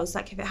many girls,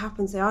 like, if it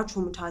happens, they are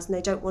traumatised and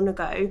they don't want to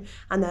go,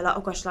 and they're like,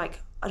 oh gosh,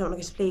 like, I don't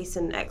want to go to police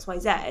and X, Y,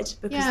 Z,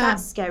 because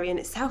that's scary in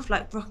itself,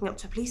 like rocking up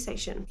to a police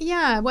station.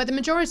 Yeah, well, the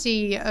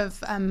majority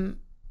of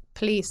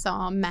police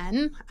are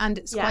men, and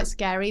it's quite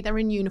scary. They're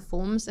in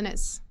uniforms, and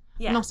it's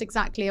not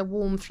exactly a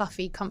warm,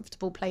 fluffy,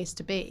 comfortable place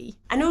to be.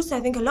 And also, I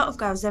think a lot of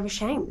girls are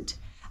ashamed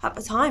at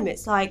the time.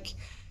 It's like,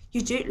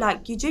 you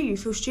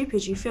feel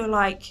stupid. You feel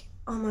like,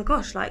 oh my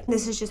gosh, like,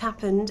 this has just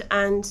happened,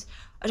 and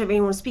I don't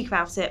really want to speak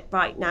about it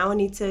right now. I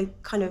need to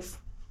kind of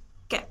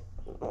get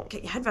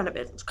your head around it a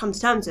bit, come to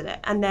terms with it.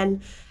 And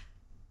then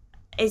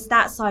it's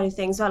that side of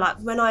things. So like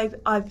when I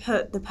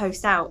put the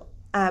post out,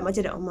 I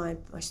did it on my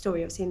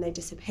story, obviously, and they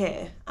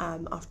disappear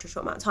after a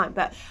short amount of time.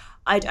 But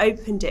I'd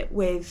opened it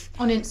with...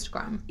 On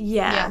Instagram?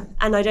 Yeah.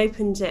 And I'd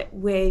opened it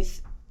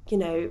with,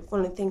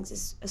 one of the things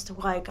is as to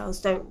why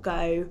girls don't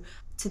go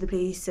to the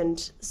police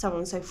and so on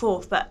and so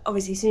forth. But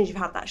obviously, as soon as you've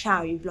had that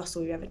shower, you've lost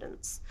all your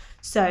evidence.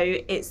 So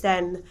it's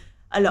then...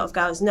 A lot of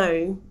girls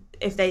know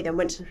if they then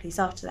went to the police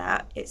after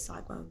that, it's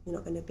like, well, you're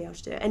not going to be able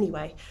to do it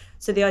anyway.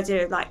 So the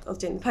idea of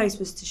doing the post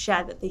was to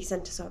share that these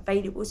centres are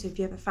available. So if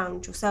you ever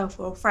found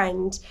yourself or a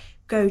friend,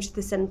 go to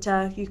the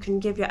centre, you can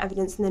give your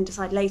evidence and then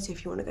decide later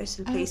if you want to go to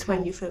the police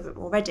when you feel a bit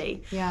more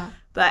ready. Yeah.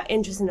 But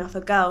interesting enough,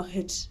 a girl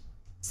had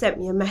sent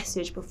me a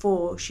message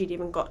before she'd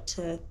even got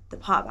to the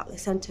part about the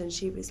centre, and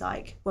she was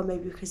like, well,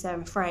 maybe because they're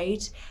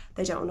afraid,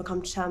 they don't want to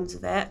come to terms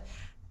with it.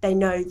 They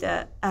know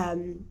that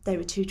they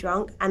were too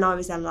drunk, and I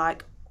was then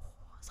like,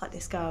 it's like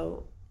this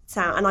girl,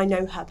 and I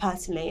know her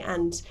personally,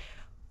 and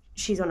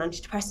she's on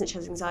antidepressants, she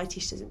has anxiety,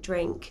 she doesn't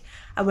drink.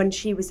 And when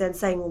she was then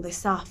saying all this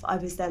stuff, I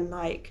was then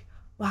like,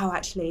 wow,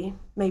 actually,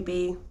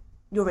 maybe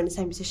you're in the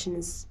same position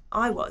as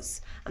I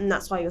was, and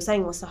that's why you're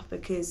saying all stuff,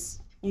 because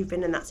you've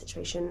been in that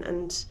situation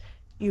and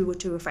you were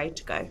too afraid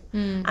to go.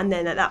 And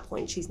then at that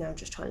point, she's now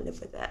just trying to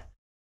live with it.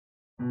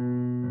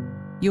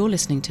 You're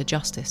listening to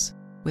Justice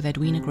with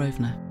Edwina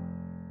Grosvenor.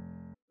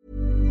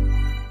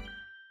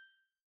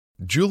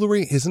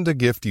 Jewelry isn't a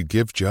gift you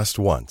give just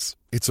once.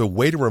 It's a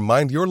way to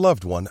remind your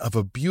loved one of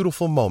a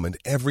beautiful moment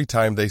every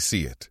time they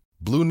see it.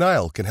 Blue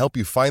Nile can help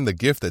you find the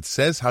gift that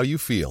says how you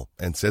feel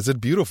and says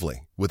it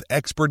beautifully, with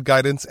expert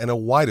guidance and a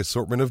wide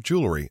assortment of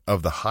jewelry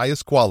of the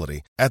highest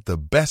quality at the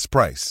best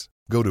price.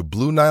 Go to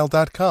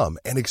BlueNile.com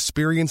and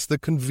experience the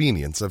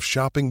convenience of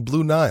shopping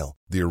Blue Nile,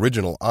 the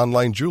original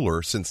online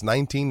jeweler since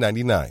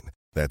 1999.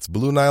 That's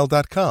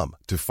BlueNile.com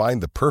to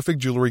find the perfect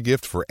jewelry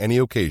gift for any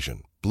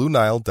occasion.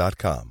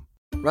 BlueNile.com.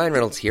 Ryan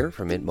Reynolds here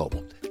from Mint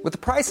Mobile. With the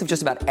price of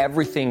just about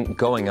everything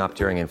going up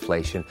during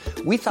inflation,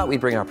 we thought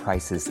we'd bring our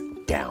prices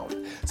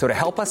down. So to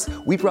help us,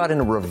 we brought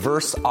in a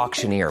reverse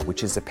auctioneer,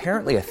 which is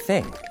apparently a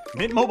thing.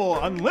 Mint Mobile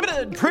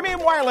Unlimited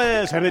Premium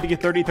Wireless. How to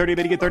get 30, 30,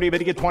 how to get 30, how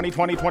to get 20,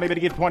 20, 20, how to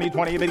get 20,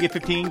 20, how to get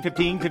 15,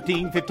 15,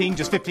 15, 15,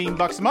 just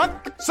 $15 a month?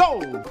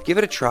 Sold! Give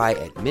it a try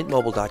at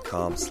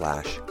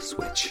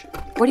mintmobile.com/switch.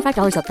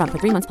 $45 up front for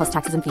 3 months plus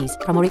taxes and fees.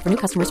 Promo rate for new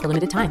customers for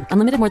limited time.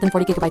 Unlimited more than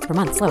 40 gigabytes per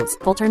month. Slows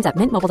full terms at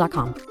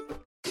mintmobile.com.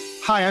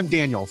 Hi, I'm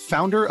Daniel,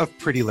 founder of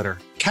Pretty Litter.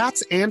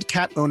 Cats and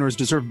cat owners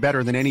deserve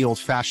better than any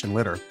old-fashioned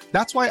litter.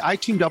 That's why I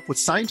teamed up with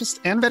scientists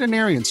and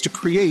veterinarians to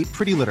create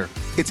Pretty Litter.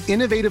 Its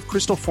innovative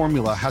crystal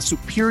formula has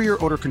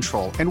superior odor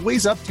control and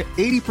weighs up to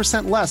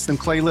 80% less than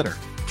clay litter.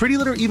 Pretty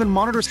Litter even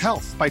monitors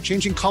health by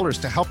changing colors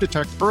to help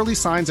detect early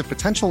signs of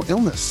potential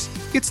illness.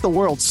 It's the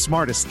world's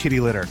smartest kitty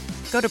litter.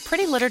 Go to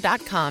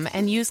prettylitter.com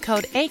and use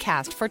code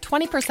ACAST for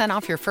 20%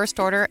 off your first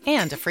order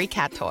and a free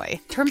cat toy.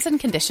 Terms and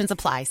conditions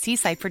apply. See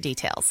site for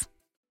details.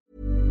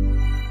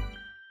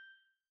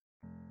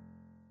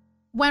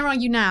 Where are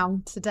you now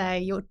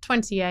today? You're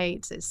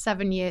 28, it's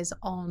 7 years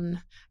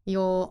on.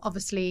 You're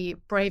obviously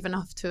brave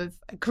enough to have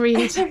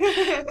agreed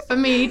for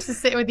me to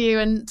sit with you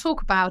and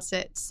talk about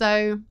it.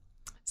 So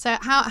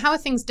how are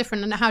things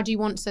different, and how do you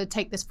want to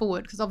take this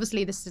forward? Because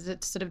obviously this is a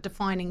sort of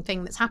defining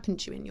thing that's happened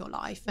to you in your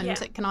life, and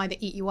it can either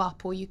eat you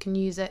up or you can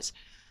use it,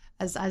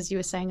 as you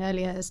were saying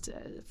earlier,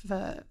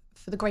 for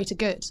the greater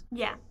good.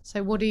 Yeah.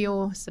 So what are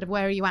your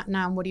where are you at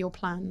now, and what are your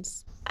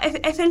plans?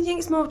 If anything,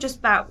 it's more just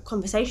about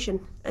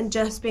conversation and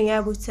just being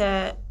able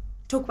to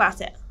talk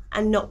about it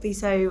and not be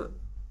so,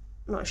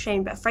 not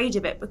ashamed, but afraid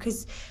of it.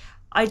 Because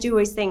I do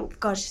always think,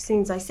 gosh, as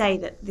soon as I say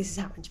that this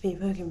has happened to me,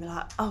 people can be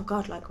like, oh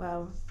God, like,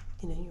 well,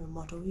 you know, you're a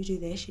model, you do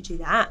this, you do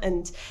that.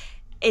 And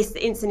it's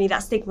instantly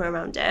that stigma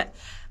around it.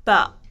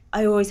 But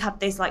I always have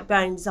this like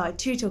burning desire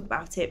to talk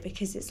about it,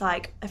 because it's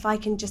like, if I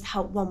can just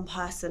help one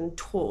person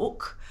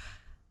talk,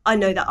 I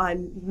know that I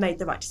made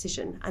the right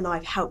decision and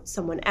I've helped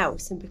someone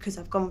else. And because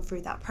I've gone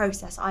through that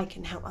process, I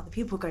can help other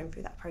people going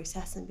through that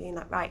process and being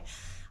like, right,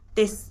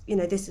 this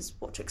is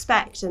what to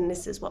expect and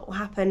this is what will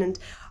happen. And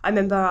I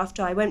remember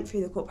after I went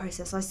through the court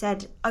process, I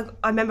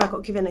remember I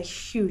got given a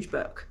huge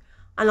book,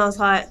 and I was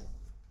like,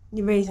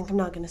 you really think I'm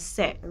not going to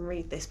sit and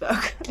read this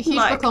book? A huge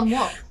book on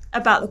what?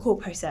 About the court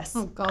process.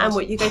 Oh, God. And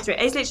what you go through.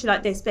 It's literally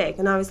like this big.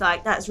 And I was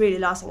like, that's really the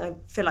last thing I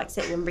feel like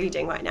sitting and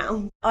reading right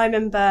now. I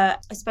remember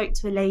I spoke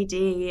to a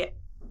lady.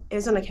 It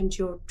was when I came to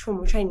your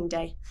trauma training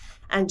day,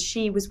 and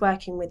she was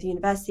working with the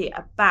university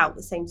about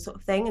the same sort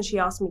of thing, and she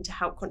asked me to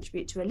help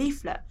contribute to a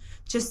leaflet.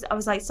 I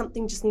was like,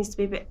 something just needs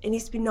to be it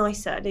needs to be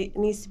nicer, it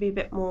needs to be a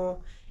bit more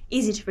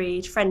easy to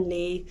read,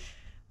 friendly,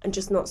 and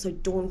just not so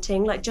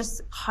daunting, like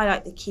just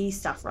highlight the key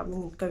stuff rather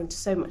than go into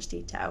so much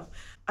detail.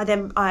 I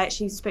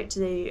actually spoke to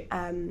the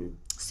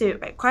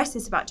Stewart Rape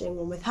Crisis about doing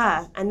one with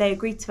her, and they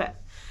agreed to it.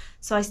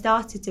 So I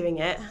started doing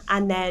it,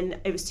 and then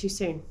it was too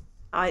soon.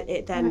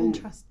 It then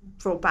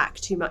brought back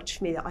too much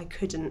for me that I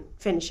couldn't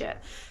finish it.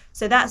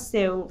 So that's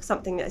still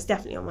something that's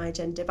definitely on my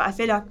agenda. But I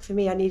feel like for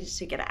me, I needed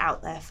to get it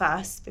out there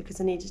first, because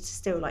I needed to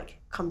still like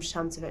come to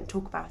terms with it and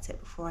talk about it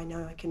before I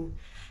know I can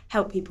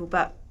help people.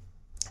 But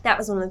that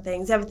was one of the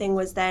things. The other thing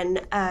was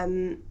then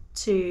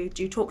to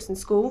do talks in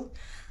school,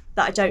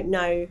 that I don't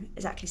know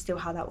exactly still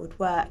how that would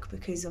work,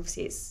 because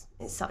obviously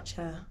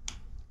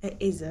it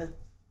is a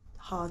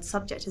hard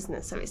subject, isn't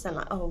it? So it's then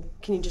like, oh,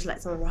 can you just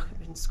let someone rock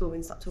up in school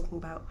and start talking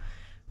about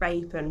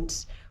rape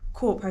and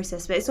court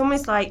process? But it's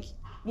almost like,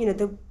 you know,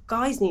 the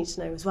guys need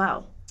to know as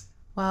well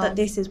that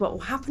this is what will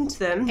happen to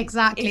them.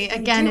 Exactly.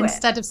 Again,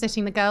 instead of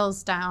sitting the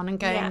girls down and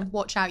going,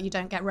 watch out, you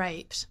don't get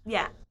raped.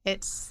 Yeah.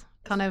 It's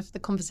kind of the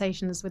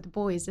conversations with the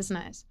boys, isn't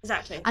it?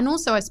 Exactly. And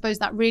also, I suppose,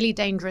 that really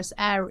dangerous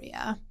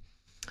area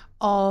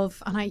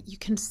of, and you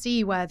can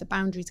see where the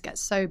boundaries get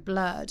so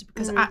blurred,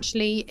 because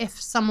actually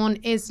if someone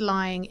is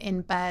lying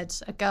in bed,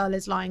 a girl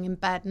is lying in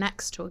bed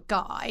next to a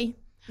guy,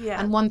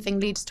 and one thing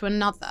leads to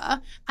another,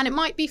 and it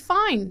might be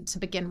fine to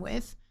begin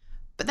with,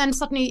 but then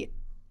suddenly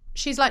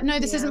she's like, no,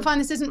 this isn't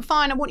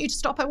fine, I want you to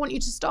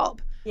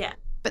stop. Yeah.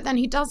 But then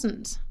he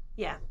doesn't.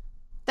 Yeah.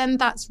 Then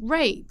that's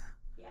rape.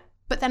 Yeah.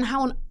 But then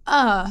how on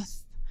earth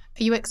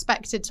are you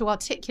expected to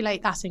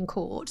articulate that in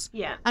court?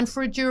 Yeah. And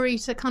for a jury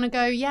to kind of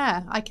go,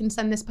 yeah, I can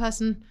send this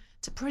person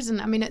to prison.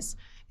 I mean, it's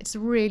a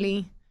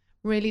really,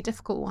 really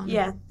difficult one.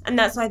 Yeah. And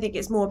that's why I think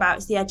it's more about,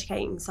 it's the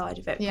educating side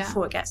of it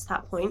before it gets to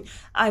that point.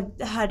 I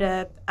had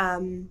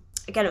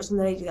again, it was from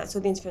the lady that saw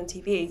the interview on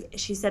TV.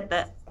 She said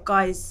that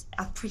guys,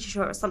 I'm pretty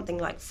sure it was something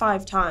like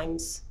 5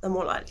 times, they're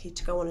more likely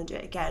to go on and do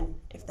it again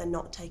if they're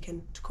not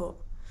taken to court.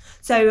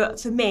 So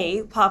for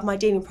me, part of my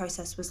dealing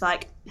process was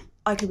like,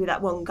 I could be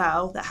that one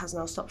girl that has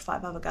now stopped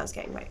 5 other girls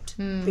getting raped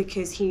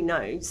because he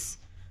knows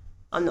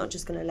I'm not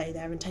just going to lay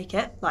there and take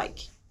it. Like,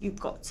 you've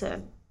got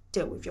to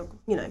deal with your,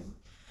 your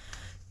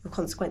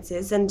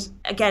consequences. And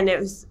again, it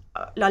was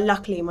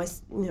luckily my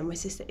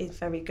sister is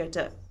very good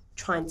at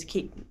trying to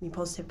keep me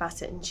positive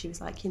about it. And she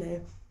was like,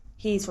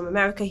 he's from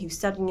America. He was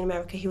studying in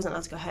America. He wasn't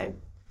allowed to go home.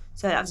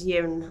 So that was 1.5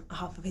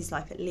 years of his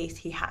life at least.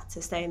 He had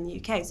to stay in the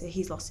UK. So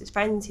he's lost his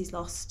friends. He's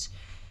lost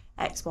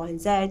X, Y,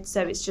 and Z.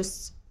 So it's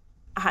just,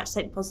 I had to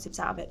take the positives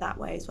out of it that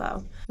way as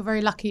well. You're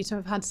very lucky to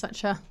have had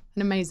such an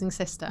amazing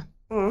sister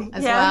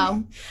as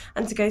well.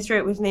 And to go through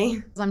it with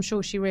me. I'm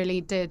sure she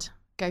really did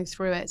go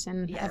through it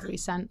in every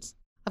sense.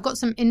 I've got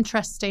some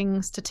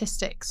interesting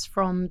statistics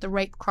from the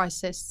Rape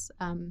Crisis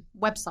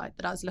website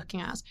that I was looking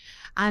at.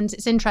 And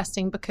it's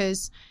interesting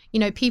because,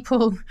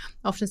 people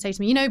often say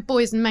to me,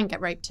 boys and men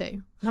get raped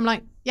too. And I'm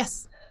like,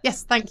 yes,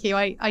 thank you.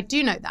 I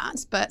do know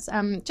that. But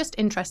just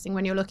interesting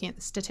when you're looking at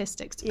the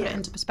statistics to put it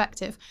into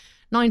perspective.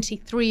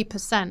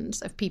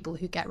 93% of people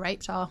who get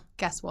raped are,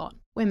 guess what,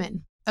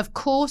 women. Of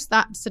course,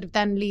 that sort of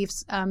then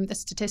leaves the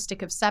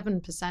statistic of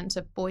 7%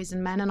 of boys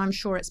and men, and I'm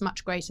sure it's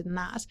much greater than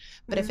that.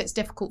 But if it's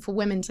difficult for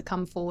women to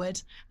come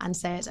forward and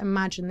say it,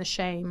 imagine the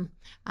shame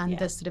and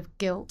the sort of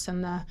guilt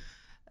and the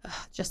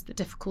just the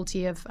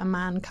difficulty of a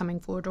man coming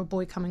forward or a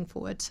boy coming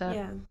forward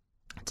to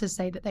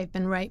say that they've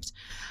been raped.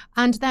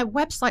 And their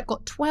website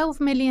got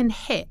 12 million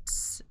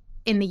hits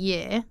in the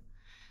year,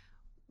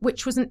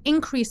 which was an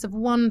increase of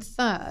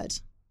 1/3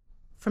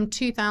 from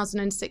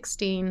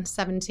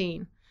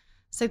 2016-17.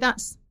 So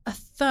that's a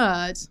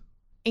 1/3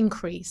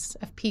 increase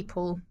of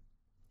people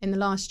in the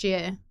last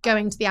year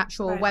going to the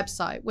actual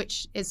website,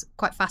 which is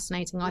quite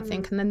fascinating, I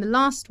think. And then the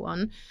last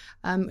one,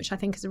 which I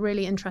think is a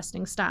really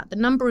interesting stat, the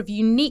number of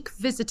unique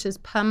visitors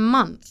per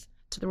month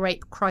to the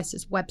Rape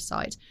Crisis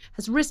website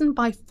has risen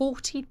by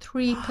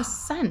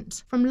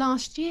 43% from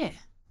last year.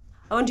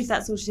 I wonder if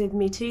that's all to do with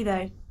Me Too,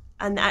 though.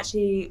 And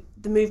actually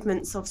the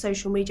movements of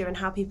social media and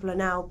how people are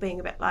now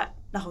being a bit like,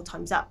 the whole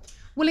time's up.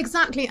 Well,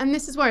 exactly. And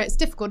this is where it's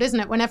difficult, isn't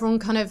it? When everyone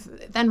kind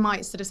of then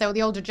might sort of say, or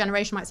the older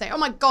generation might say, oh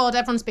my God,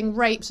 everyone's being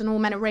raped and all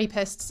men are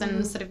rapists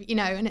and sort of,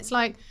 and it's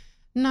like,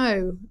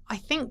 no, I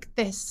think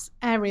this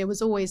area was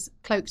always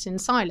cloaked in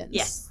silence.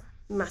 Yes,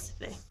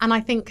 massively. And I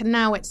think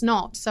now it's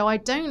not. So I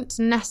don't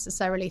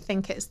necessarily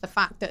think it's the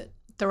fact that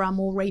there are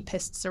more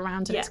rapists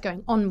around and it's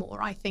going on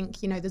more. I think,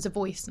 there's a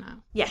voice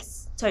now.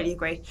 Yes, totally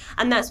agree.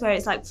 And that's where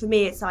it's like, for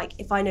me, it's like,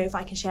 if I know if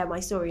I can share my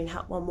story and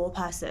help one more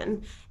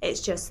person, it's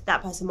just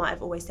that person might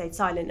have always stayed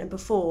silent. And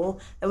before,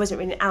 there wasn't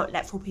really an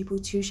outlet for people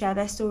to share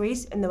their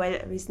stories in the way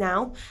that there is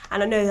now.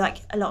 And I know like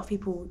a lot of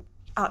people,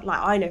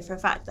 I know for a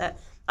fact that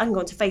I can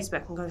go onto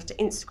Facebook, I can go onto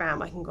Instagram,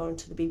 I can go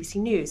onto the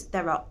BBC News.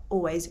 There are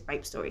always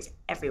rape stories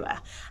everywhere.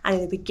 And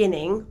in the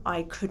beginning,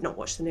 I could not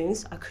watch the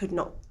news. I could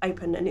not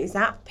open a news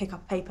app, pick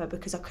up paper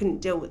because I couldn't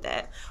deal with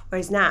it.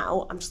 Whereas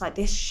now, I'm just like,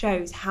 this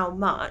shows how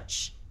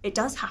much it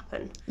does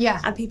happen. Yeah.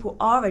 And people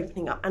are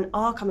opening up and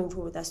are coming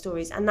forward with their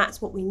stories. And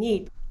that's what we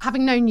need.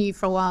 Having known you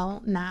for a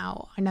while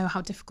now, I know how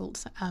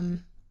difficult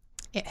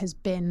it has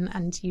been,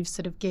 and you've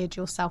sort of geared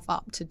yourself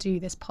up to do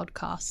this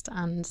podcast.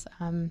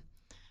 And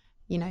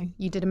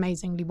you did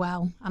amazingly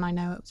well, and I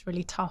know it was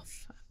really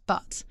tough,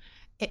 but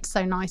it's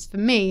so nice for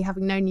me,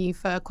 having known you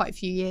for quite a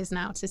few years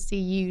now, to see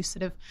you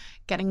sort of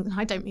getting,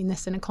 I don't mean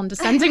this in a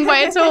condescending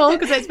way at all,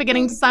 because it's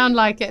beginning to sound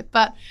like it,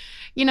 but,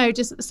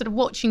 just sort of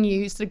watching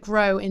you sort of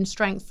grow in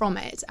strength from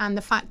it, and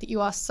the fact that you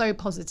are so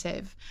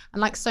positive.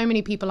 And like so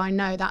many people I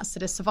know, that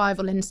sort of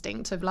survival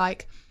instinct of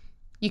like,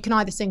 you can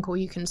either sink or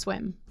you can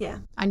swim. Yeah.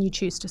 And you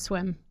choose to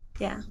swim.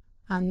 Yeah.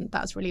 And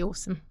that's really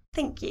awesome.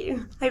 Thank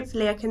you.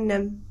 Hopefully I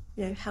can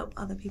help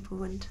other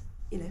people, and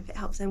if it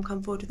helps them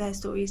come forward with their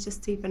stories,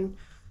 just to even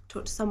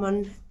talk to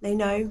someone they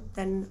know,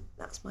 then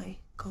that's my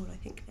goal, I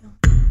think, now.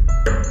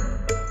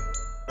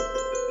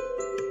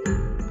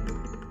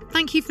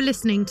 Thank you for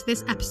listening to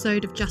this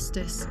episode of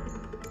Justice.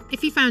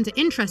 If you found it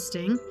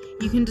interesting,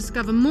 you can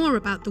discover more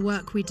about the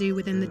work we do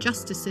within the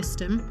justice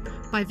system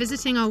by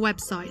visiting our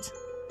website,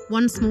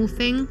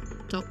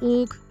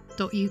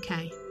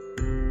 onesmallthing.org.uk.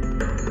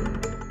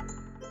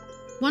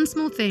 One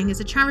Small Thing is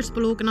a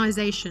charitable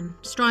organisation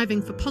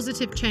striving for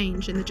positive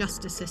change in the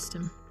justice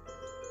system.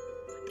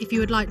 If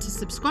you would like to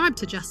subscribe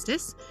to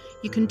Justice,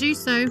 you can do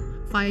so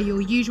via your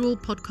usual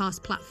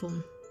podcast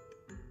platform.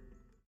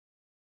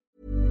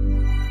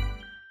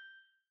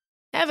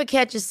 Ever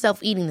catch yourself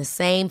eating the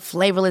same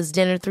flavourless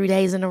dinner 3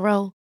 days in a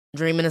row?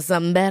 Dreaming of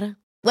something better?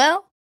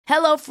 Well,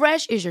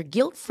 HelloFresh is your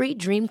guilt-free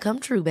dream come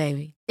true,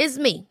 baby. It's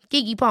me,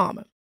 Keke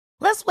Palmer.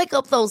 Let's wake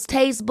up those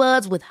taste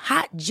buds with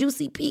hot,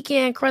 juicy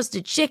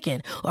pecan-crusted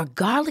chicken or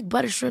garlic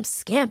butter shrimp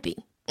scampi.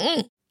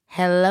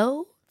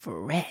 Hello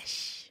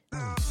Fresh.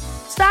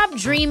 Stop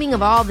dreaming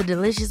of all the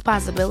delicious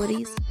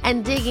possibilities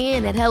and dig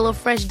in at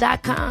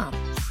HelloFresh.com.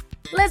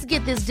 Let's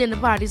get this dinner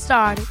party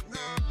started.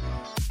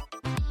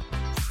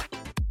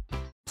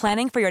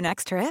 Planning for your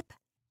next trip?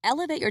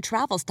 Elevate your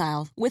travel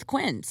style with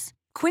Quince.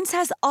 Quince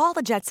has all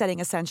the jet-setting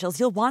essentials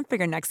you'll want for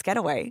your next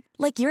getaway,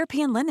 like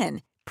European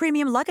linen,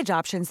 premium luggage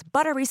options,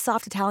 buttery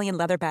soft Italian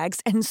leather bags,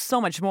 and so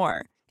much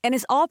more. And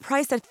is all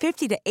priced at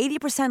 50 to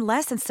 80%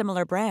 less than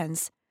similar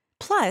brands.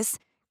 Plus,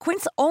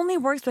 Quince only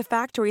works with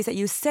factories that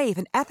use safe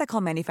and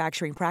ethical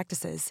manufacturing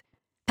practices.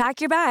 Pack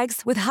your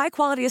bags with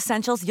high-quality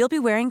essentials you'll be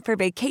wearing for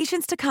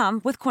vacations to come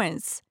with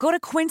Quince. Go to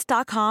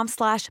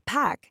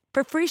quince.com/pack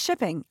for free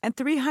shipping and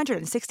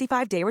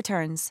 365-day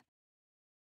returns.